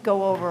can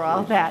go over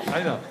all that.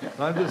 I know.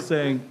 I'm just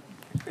saying,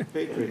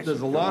 there's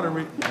a lot of,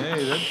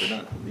 hey, that's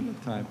not leaving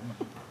time.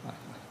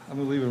 I'm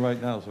going to leave it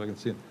right now so I can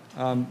see it.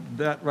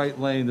 That right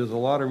lane, there's a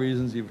lot of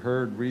reasons. You've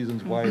heard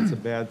reasons why it's a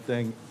bad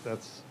thing.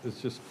 It's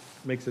just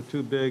makes it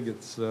too big.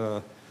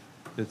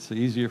 It's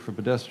easier for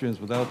pedestrians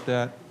without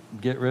that.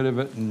 Get rid of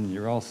it and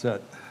you're all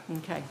set.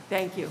 Okay,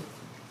 thank you.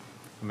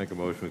 I'll make a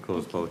motion to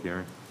close the public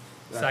hearing.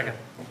 Second.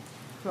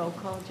 Roll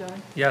call,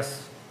 John?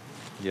 Yes.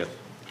 Yes.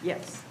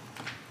 Yes.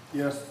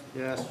 Yes.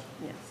 Yes.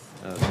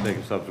 Yes. Take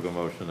a subsequent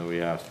motion that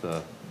we ask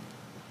the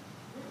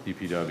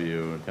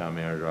DPW and Town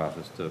Manager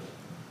Office to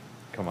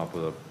come up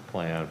with a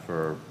plan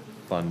for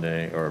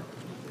funding or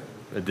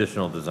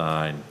additional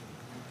design,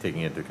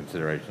 taking into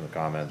consideration the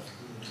comments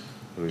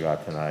that we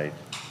got tonight,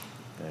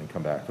 and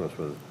come back to us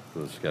with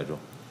a schedule.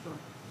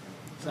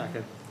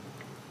 Second.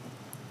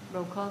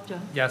 Roll call,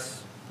 John?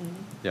 Yes.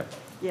 Yeah.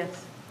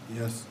 Yes.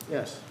 Yes.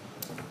 Yes.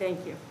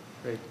 Thank you.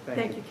 Great,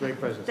 Thank you. Great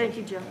presentation. Thank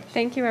you, Joe.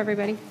 Thank you,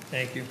 everybody.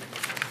 Thank you.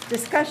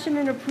 Discussion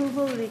and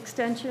approval of the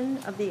extension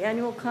of the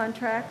annual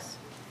contracts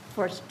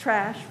for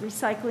trash,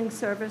 recycling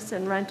service,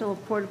 and rental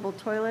of portable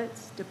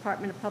toilets.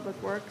 Department of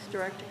Public Works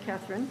Director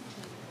Catherine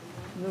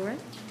Lurich.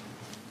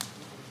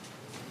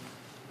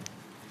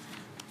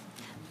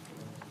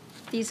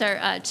 These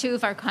are two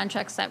of our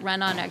contracts that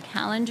run on a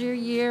calendar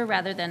year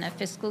rather than a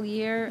fiscal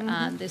year.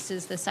 This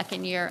is the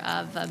second year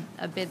of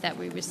a bid that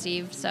we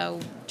received, so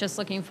just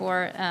looking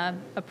for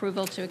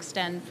approval to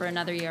extend for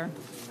another year.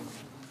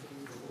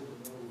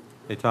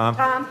 Hey, Tom?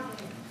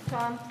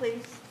 Tom,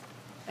 please,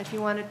 if you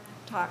want to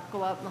talk,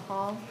 go out in the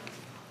hall.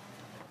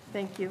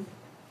 Thank you.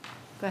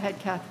 Go ahead,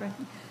 Catherine.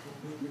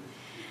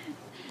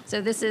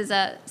 So this is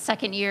a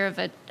second year of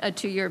a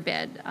two-year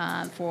bid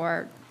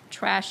for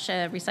trash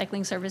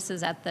recycling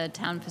services at the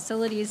town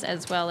facilities,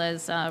 as well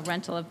as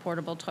rental of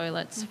portable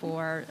toilets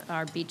for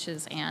our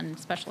beaches and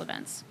special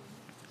events.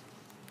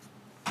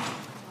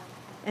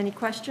 Any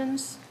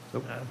questions?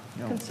 Nope.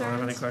 Don't Concerns?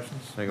 have any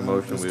questions? Make a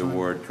motion, we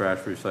award trash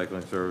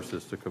recycling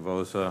services to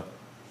Cavosa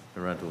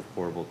and rental of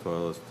portable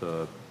toilets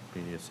to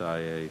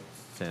BNSIA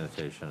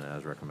Sanitation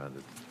as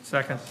recommended.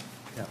 Second.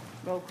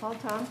 Roll call,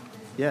 Tom?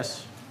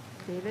 Yes.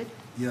 David?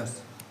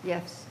 Yes.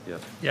 Yes.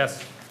 Yes.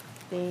 Yes.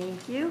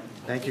 Thank you.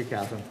 Thank you,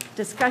 Catherine.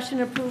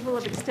 Discussion approval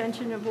of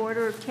extension of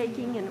order of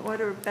taking and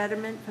order of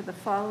betterment for the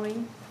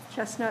following: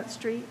 Chestnut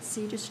Street,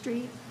 Cedar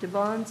Street,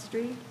 Devon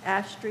Street,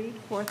 Ash Street,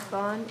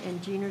 Hawthorne,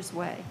 and Jeaners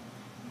Way.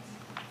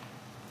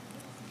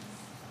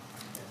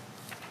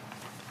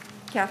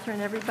 Catherine,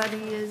 everybody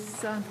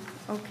is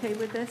okay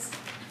with this?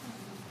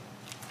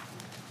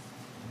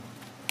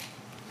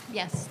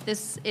 Yes,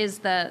 this is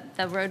the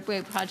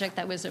roadway project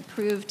that was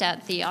approved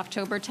at the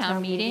October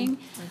town meeting.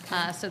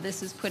 So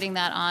this is putting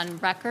that on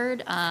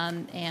record,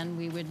 and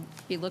we would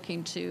be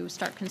looking to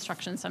start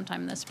construction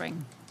sometime this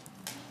spring.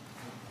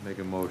 Make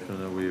a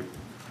motion that we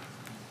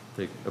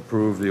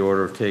approve the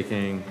order of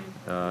taking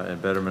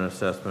and betterment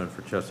assessment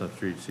for Chestnut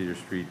Street, Cedar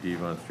Street,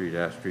 Devon Street,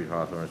 Ash Street,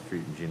 Hawthorne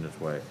Street, and Jeaners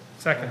Way.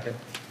 Second.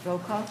 Roll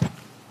call? Tom?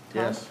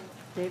 Yes.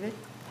 David?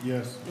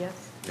 Yes.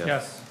 Yes.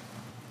 Yes.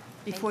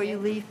 Before you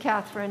leave,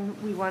 Catherine,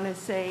 we want to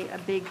say a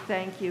big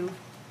thank you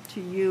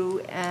to you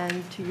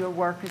and to your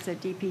workers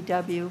at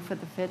DPW for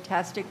the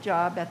fantastic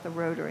job at the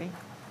Rotary.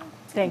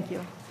 Thank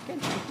you. Good.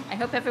 I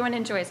hope everyone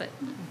enjoys it.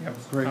 Yep.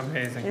 Great.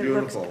 Amazing. It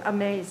looks Beautiful.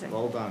 amazing.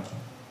 Well done.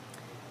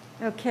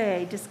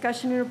 Okay,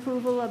 discussion and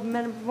approval of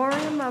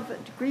memorandum of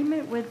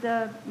agreement with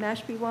the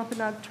Mashpee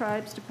Wampanoag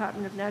Tribes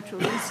Department of Natural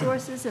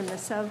Resources and the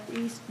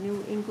Southeast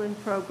New England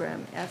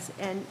Program,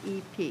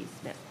 SNEP.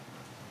 Smith.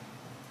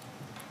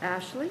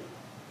 Ashley?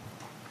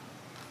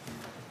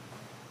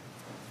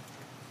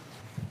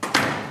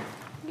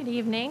 Good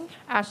evening.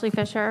 Ashley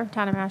Fisher,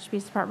 Town of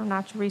Mashpee's Department of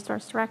Natural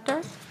Resource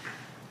Director.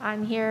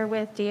 I'm here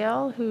with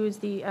Dale, who's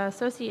the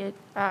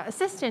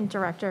Assistant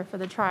Director for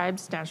the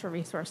Tribe's Natural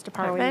Resource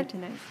How are you Department.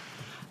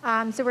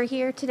 tonight? So we're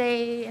here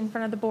today in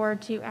front of the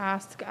board to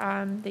ask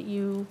that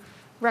you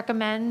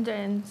recommend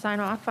and sign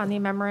off on the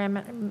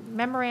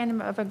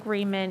memorandum of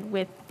agreement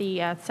with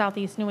the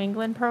Southeast New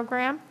England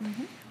program.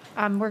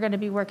 We're going to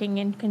be working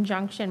in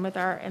conjunction with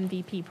our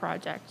MVP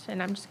project,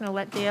 and I'm just going to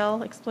let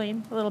Dale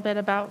explain a little bit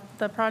about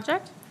the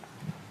project.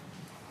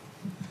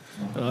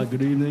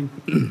 Good evening.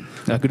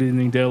 Good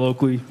evening, Dale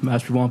Oakley,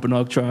 Mashpee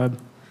Wampanoag Tribe.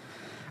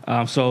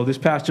 So this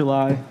past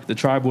July, the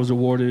tribe was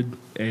awarded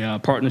a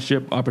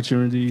partnership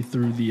opportunity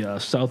through the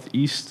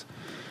Southeast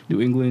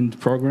New England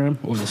program,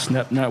 or the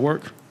SNEP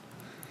network,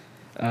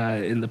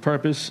 in the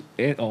purpose,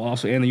 and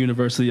the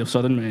University of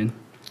Southern Maine,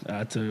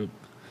 to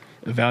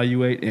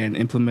evaluate and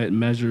implement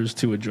measures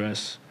to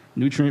address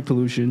nutrient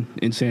pollution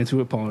in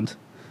Santuit Pond,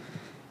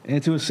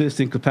 and to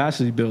assist in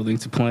capacity building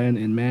to plan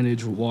and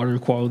manage water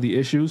quality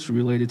issues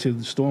related to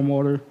the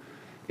stormwater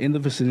in the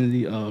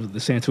vicinity of the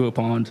Santuit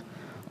Pond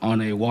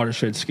on a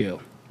watershed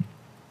scale.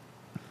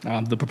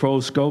 The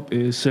proposed scope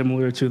is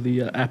similar to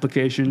the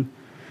application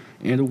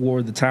and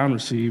award the town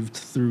received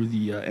through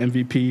the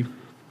MVP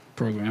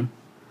program.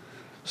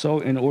 So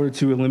in order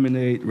to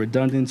eliminate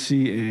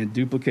redundancy and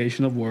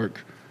duplication of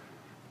work,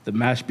 the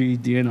Mashpee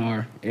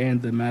DNR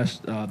and the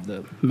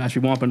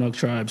Mashpee Wampanoag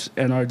Tribes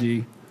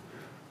NRD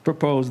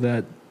proposed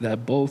that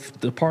both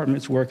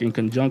departments work in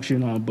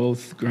conjunction on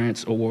both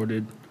grants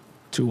awarded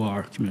to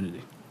our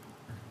community.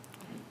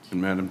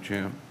 And Madam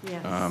Chair?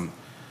 Yes.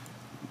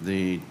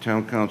 The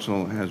town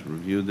council has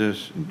reviewed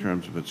this in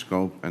terms of its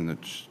scope and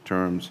its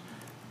terms,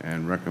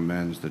 and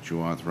recommends that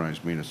you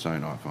authorize me to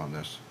sign off on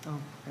this. Oh,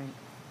 great.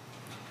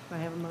 Do I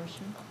have a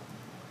motion?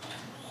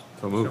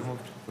 So moved.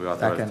 We authorize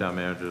the Second. town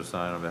manager to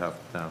sign on behalf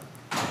of the town.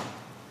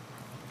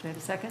 I have a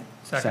second?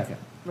 Second.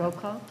 Roll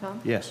call, Tom?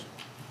 Yes.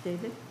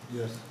 David?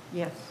 Yes.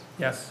 Yes.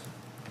 Yes.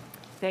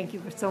 Thank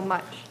you so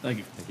much. Thank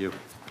you. Thank you.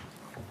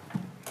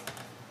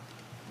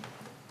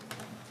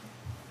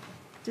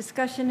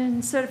 Discussion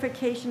and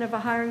certification of a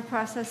hiring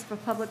process for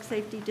public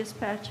safety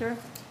dispatcher,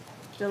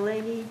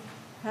 Delaney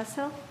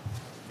Hessel.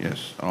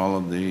 Yes, all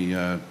of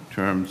the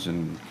terms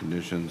and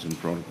conditions and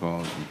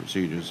protocols and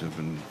procedures have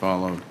been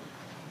followed,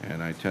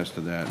 and I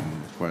tested that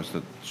and request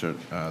that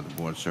the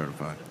board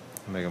certify.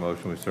 Make a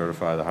motion, we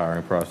certify the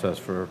hiring process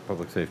for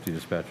public safety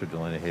dispatcher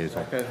Delaney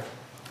Hazel.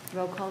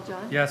 Roll call,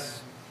 John?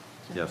 Yes.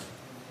 Yes.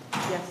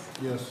 Yes.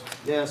 Yes.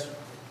 Yes.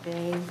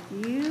 Thank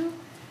you.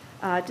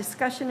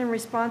 Discussion and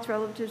response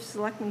relative to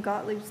Selectman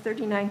Gottlieb's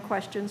 39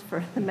 questions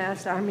for the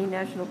Mass Army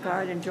National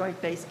Guard and Joint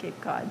Base Cape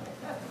Cod.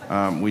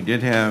 We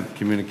did have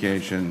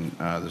communication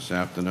this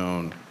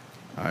afternoon.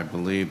 I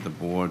believe the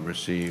board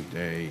received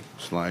a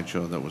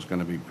slideshow that was going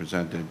to be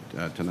presented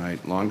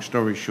tonight. Long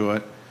story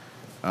short,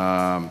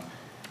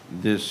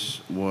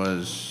 this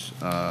was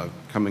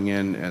coming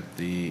in at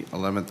the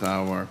 11th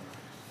hour,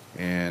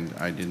 and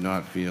I did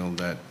not feel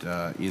that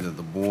either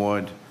the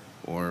board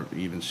or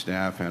even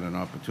staff had an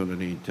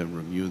opportunity to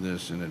review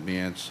this in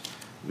advance.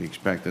 We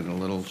expected a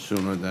little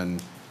sooner than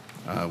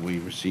we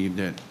received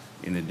it.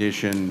 In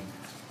addition,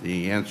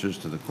 the answers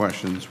to the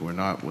questions were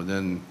not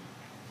within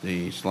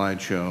the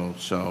slideshow,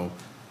 so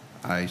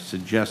I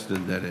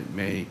suggested that it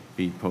may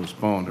be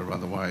postponed, or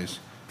otherwise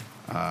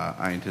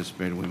I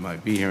anticipated we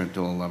might be here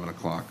until 11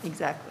 o'clock.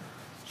 Exactly.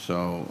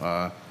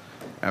 So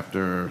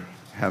after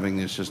having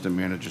the assistant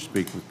manager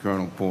speak with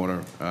Colonel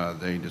Porter,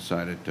 they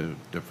decided to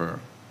defer.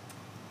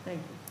 Thank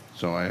you.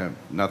 So I have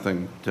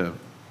nothing to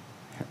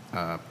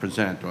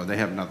present, or they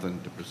have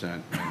nothing to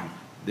present, and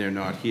they're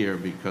not here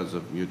because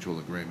of mutual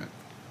agreement.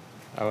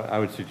 I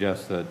would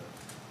suggest that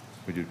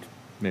we do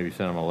maybe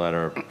send them a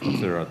letter,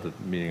 consider at the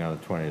meeting on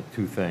the 20th,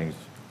 two things.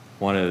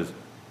 One is,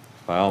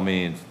 by all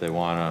means, they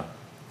want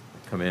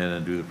to come in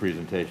and do the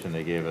presentation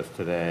they gave us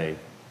today,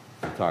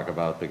 to talk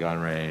about the gun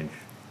range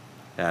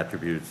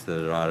attributes,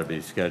 that it ought to be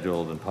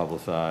scheduled and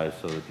publicized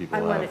so that people I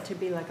have... want it to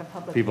be like a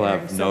public People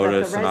hearing have so that the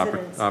notice and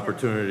residents can-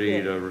 opportunity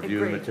Yeah, to review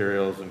the agreed.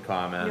 materials and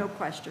comment. No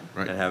question.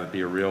 Right. And have it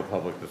be a real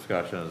public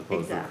discussion as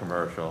opposed to a Exactly.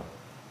 commercial.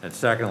 And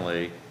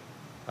secondly,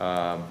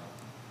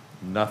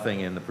 nothing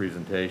in the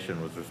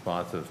presentation was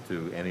responsive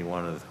to any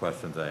one of the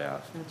questions I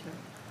asked. That's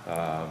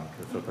right.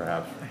 So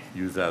perhaps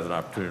use that as an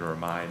opportunity to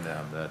remind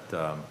them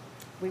that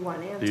We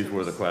want answers. these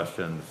were the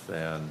questions,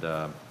 and,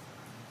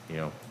 you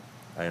know,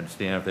 I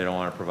understand if they don't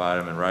want to provide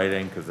them in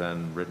writing, because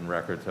then written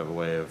records have a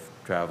way of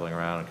traveling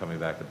around and coming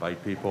back to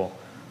bite people,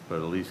 but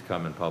at least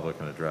come in public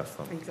and address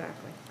them.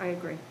 Exactly. I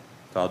agree.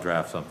 So I'll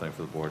draft something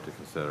for the board to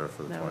consider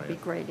for the 20th. That would be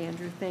great,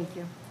 Andrew. Thank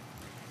you.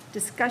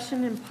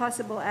 Discussion and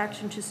possible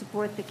action to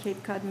support the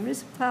Cape Cod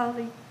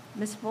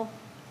Municipal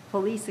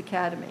Police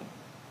Academy.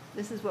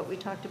 This is what we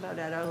talked about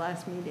at our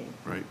last meeting.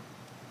 Right.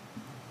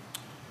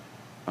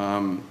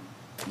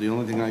 The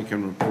only thing I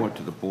can report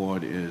to the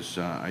board is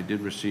I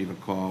did receive a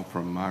call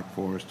from Mark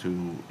Forrest,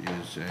 who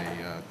is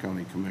a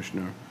county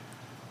commissioner,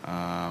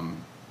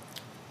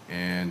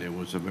 and it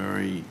was a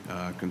very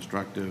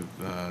constructive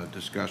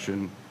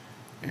discussion,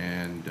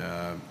 and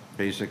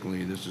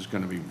basically this is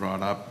going to be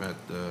brought up at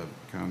the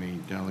county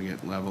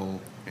delegate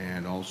level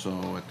and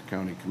also at the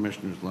county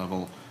commissioners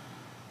level.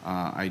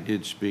 I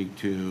did speak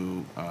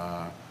to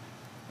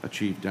a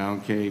Chief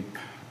Down Cape.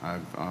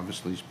 I've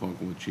obviously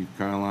spoken with Chief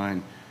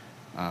Carline.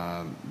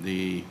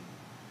 The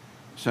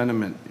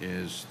sentiment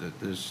is that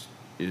this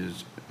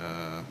is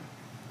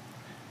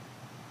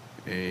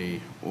a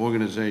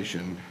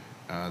organization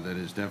that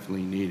is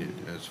definitely needed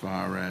as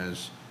far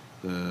as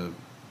the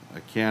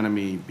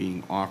academy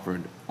being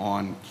offered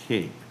on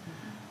Cape.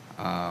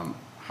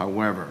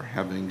 However,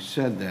 having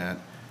said that,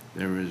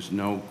 there is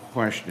no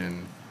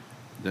question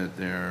that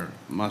there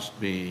must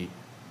be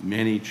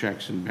many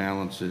checks and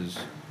balances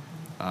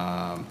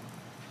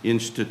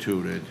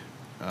instituted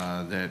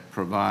that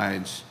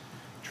provides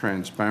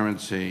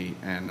transparency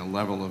and a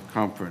level of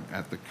comfort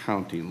at the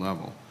county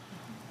level.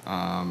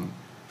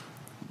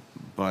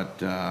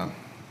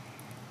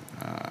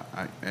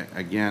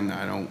 Again,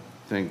 I don't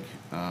think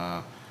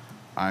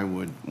I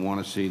would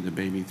want to see the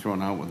baby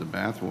thrown out with the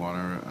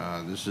bathwater.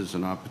 This is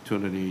an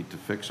opportunity to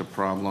fix a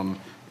problem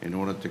in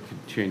order to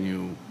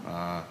continue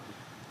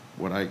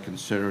what I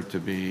consider to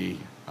be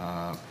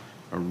a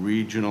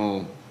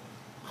regional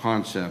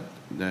concept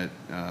that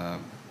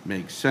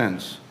makes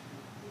sense.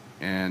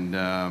 And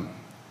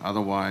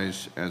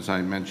otherwise, as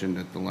I mentioned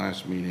at the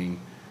last meeting,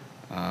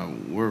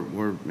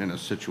 we're in a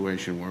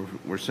situation where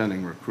we're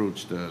sending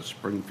recruits to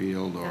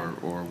Springfield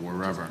or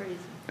wherever. crazy.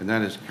 And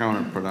that is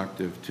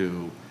counterproductive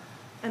to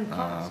And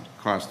cost.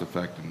 cost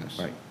effectiveness.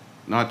 Right.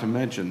 Not to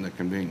mention the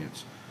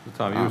convenience.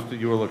 Tom,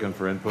 you were looking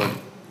for input?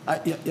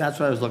 Yeah, that's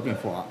what I was looking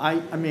for. I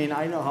mean,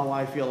 I know how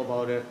I feel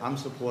about it. I'm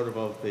supportive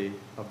of the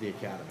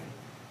academy.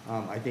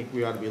 I think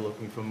we ought to be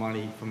looking for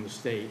money from the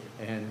state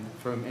and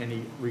from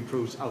any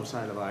recruits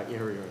outside of our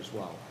area as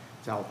well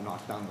to help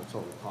knock down the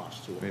total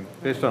cost too. I mean,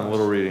 based on a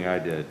little reading I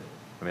did,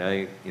 I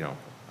mean,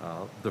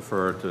 I'll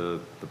defer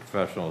to the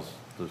professionals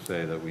to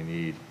say that we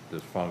need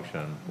this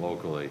function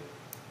locally.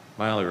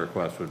 My only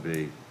request would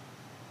be,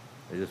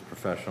 they just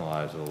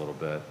professionalize it a little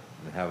bit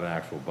and have an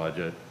actual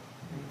budget,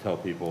 and tell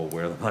people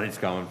where the money's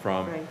coming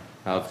from, Right.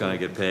 how it's gonna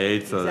get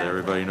paid, so that Exactly.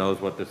 everybody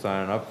knows what they're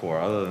signing up for.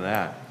 Other than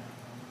that,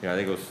 you know, I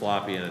think it was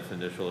sloppy in its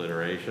initial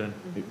iteration.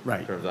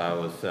 Right. In terms of how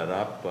it was set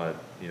up, but,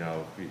 you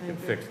know, if you can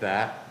fix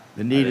that.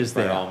 The need I think is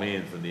there. By all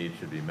means, the need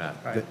should be met.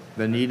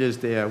 The need is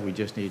there, we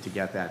just need to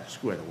get that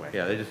squared away.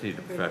 Yeah, they just need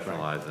to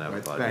professionalize and have a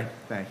Right, budget.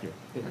 Thank you.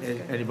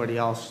 Anybody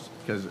else?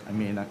 Because, I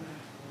mean,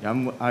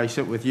 I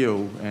sit with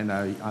you, and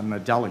I'm a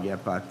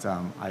delegate, but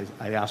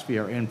I asked for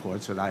your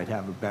input so that I'd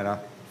have a better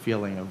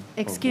feeling of.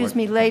 Excuse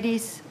me,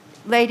 ladies,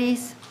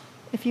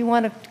 if you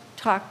want to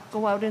talk,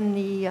 go out in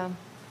the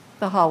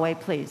hallway,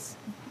 please.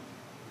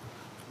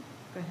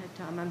 Go ahead,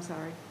 Tom, I'm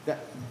sorry.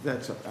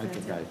 That's, I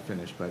think I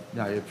finished, but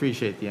no, I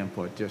appreciate the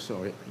input, just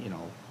so,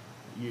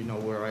 you know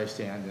where I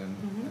stand,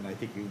 and I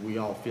think we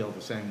all feel the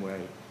same way.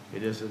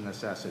 It is a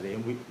necessity,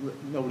 and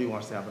nobody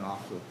wants to have an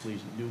officer of police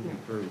new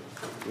recruit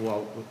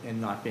and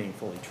not being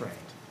fully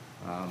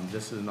trained.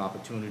 This is an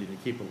opportunity to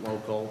keep it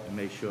local and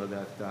make sure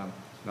that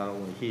not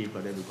only he,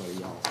 but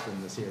everybody else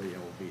in this area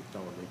will be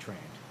thoroughly trained.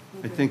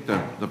 I think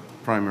the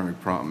primary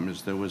problem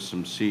is there was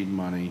some seed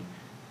money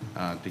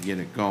to get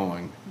it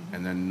going,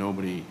 and then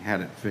nobody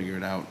had it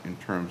figured out in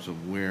terms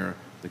of where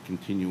the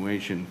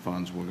continuation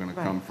funds were gonna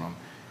come from.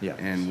 Yeah.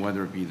 And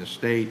whether it be the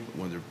state,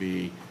 whether it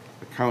be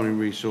the county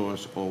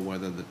resource, or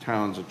whether the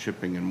towns are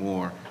chipping in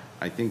more,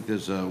 I think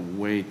there's a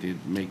way to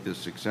make this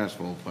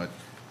successful, but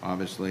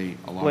obviously,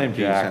 a lot Blame of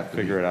Ts have Jack, to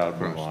be figure it out,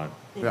 and move crossed. on.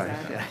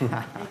 Exactly.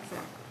 Exactly.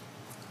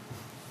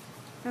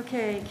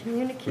 Okay,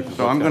 communication.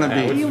 So I'm going to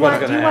Do be. you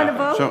want to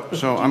vote? So Do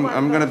you I'm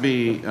wanna going to vote?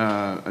 be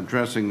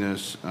addressing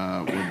this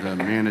with the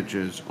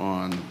managers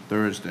on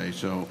Thursday.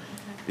 So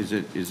is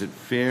it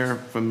fair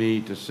for me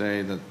to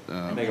say that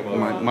Make a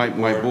motion.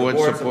 my The board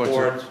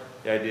supports it?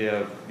 the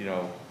idea of, you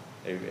know,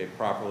 a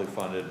properly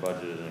funded,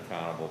 budgeted, and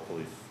accountable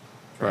police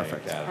training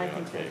Perfect. I academy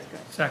on think Cape.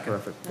 that's good. Second.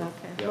 Perfect.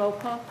 Okay, roll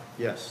call?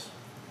 Yes.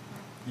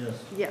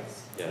 Yes.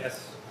 Yes,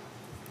 Yes.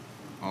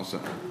 All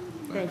set.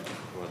 thank you.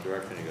 You want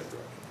direction, you got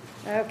direction.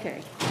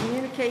 Okay,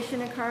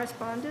 communication and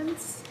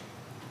correspondence.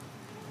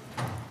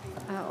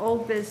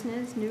 Old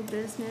business, new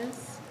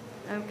business.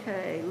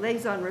 Okay,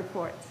 liaison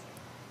reports.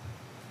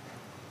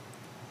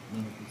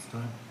 None at this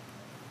time.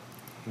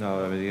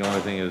 No, I mean, the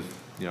only thing is,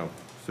 you know,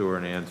 Sue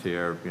and Ann's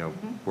here, you know,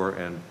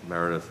 and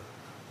Meredith,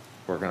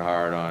 working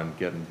hard on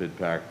getting bid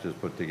packages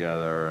put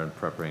together and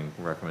prepping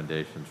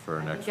recommendations for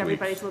I next think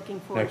week's. everybody's looking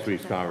forward to Next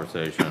week's that.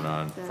 conversation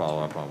on That's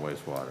follow-up on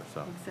wastewater,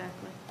 so.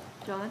 Exactly.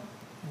 John?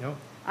 Nope.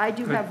 I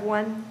do Good. have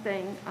one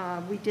thing.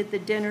 We did the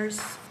dinners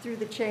through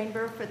the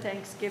chamber for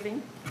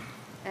Thanksgiving,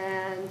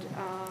 and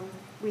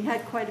we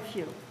had quite a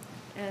few.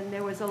 And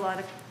there was a lot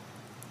of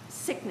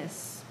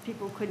sickness.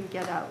 People couldn't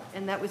get out,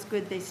 and that was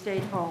good. They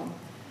stayed home.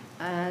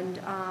 And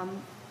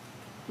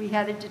we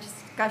had a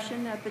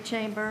discussion at the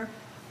chamber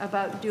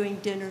about doing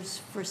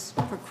dinners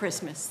for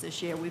Christmas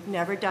this year. We've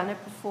never done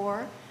it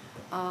before,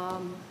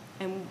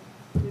 and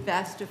we've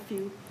asked a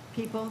few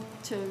people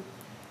to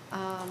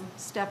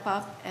step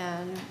up,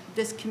 and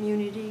this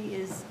community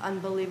is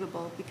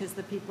unbelievable because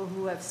the people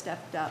who have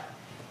stepped up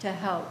to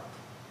help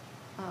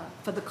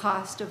for the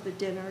cost of the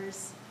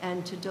dinners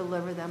and to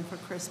deliver them for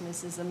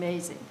Christmas is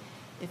amazing.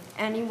 If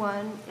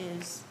anyone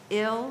is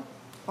ill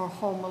or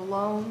home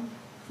alone,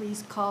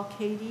 please call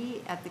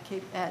Katie at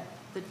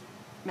the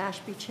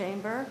Mashpee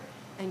Chamber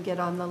and get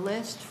on the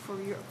list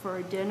for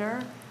a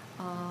dinner.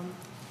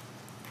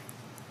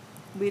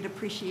 We'd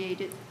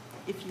appreciate it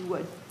if you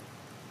would.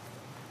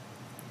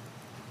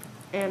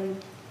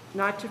 And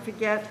not to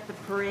forget, the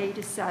parade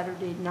is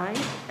Saturday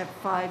night at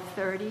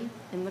 5:30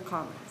 in the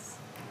Commons.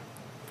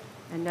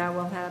 And now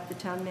we'll have the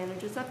town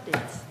manager's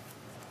updates.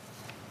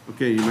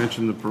 Okay, you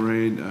mentioned the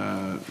parade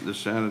this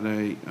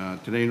Saturday.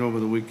 Today and over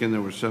the weekend,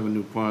 there were 7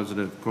 new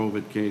positive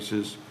COVID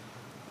cases.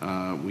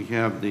 We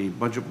have the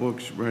budget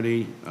books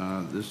ready.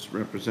 This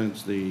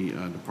represents the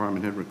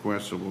department head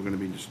request, so we're going to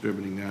be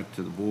distributing that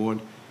to the board.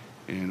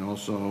 And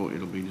also,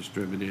 it'll be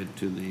distributed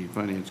to the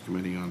Finance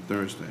Committee on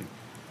Thursday.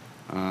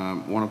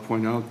 Want to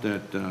point out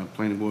that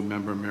Planning Board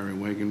member Mary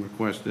Wagon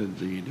requested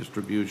the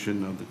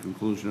distribution of the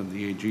conclusion of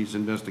the AG's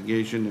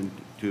investigation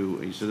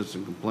into a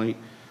citizen complaint.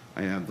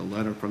 I have the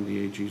letter from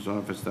the AG's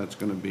office that's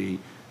going to be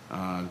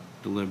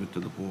delivered to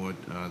the board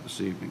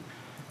this evening.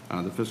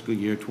 The fiscal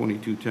year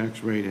 22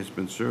 tax rate has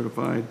been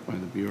certified by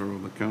the Bureau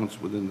of Accounts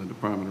within the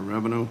Department of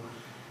Revenue.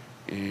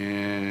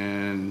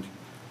 And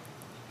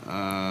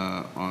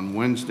on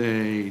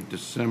Wednesday,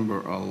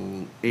 December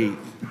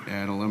 8th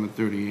at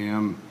 11:30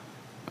 a.m.,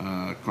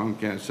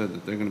 Comcast said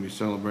that they're going to be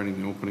celebrating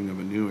the opening of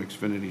a new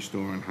Xfinity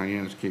store in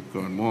Hyannis Cape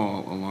Cod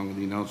Mall, along with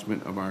the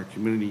announcement of our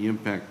community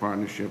impact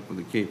partnership with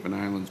the Cape and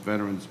Islands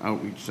Veterans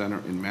Outreach Center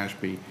in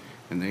Mashpee,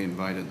 and they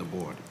invited the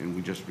board, and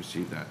we just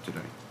received that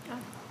today.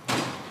 Are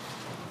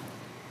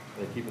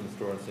they keeping the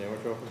store and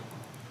sandwich open?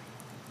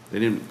 They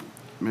didn't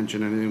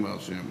mention anything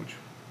about sandwich.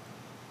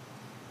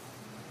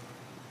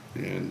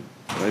 And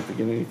Did I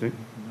forget anything?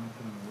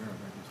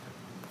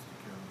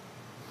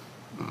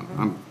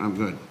 I'm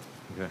good.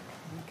 Okay.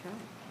 Okay.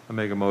 I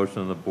make a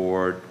motion the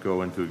board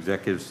go into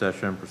executive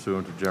session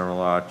pursuant to General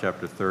Law,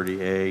 Chapter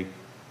 30A,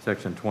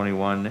 Section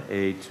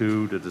 21A2,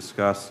 to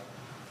discuss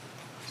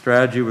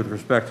strategy with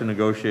respect to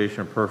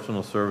negotiation of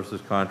personal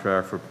services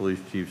contract for Police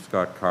Chief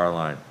Scott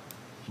Carline.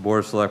 The Board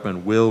of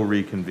Selectmen will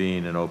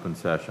reconvene in open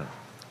session.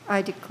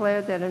 I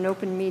declare that an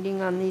open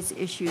meeting on these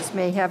issues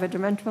may have a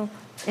detrimental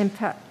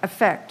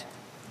effect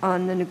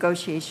on the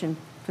negotiation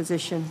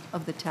position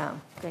of the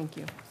town. Thank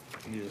you.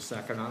 Need a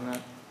second on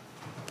that?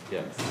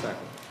 Yes.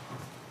 Second.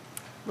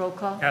 Roll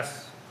call?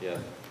 Yes. Yes.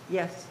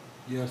 Yes.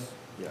 Yes.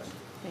 Yes.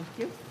 Thank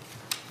you.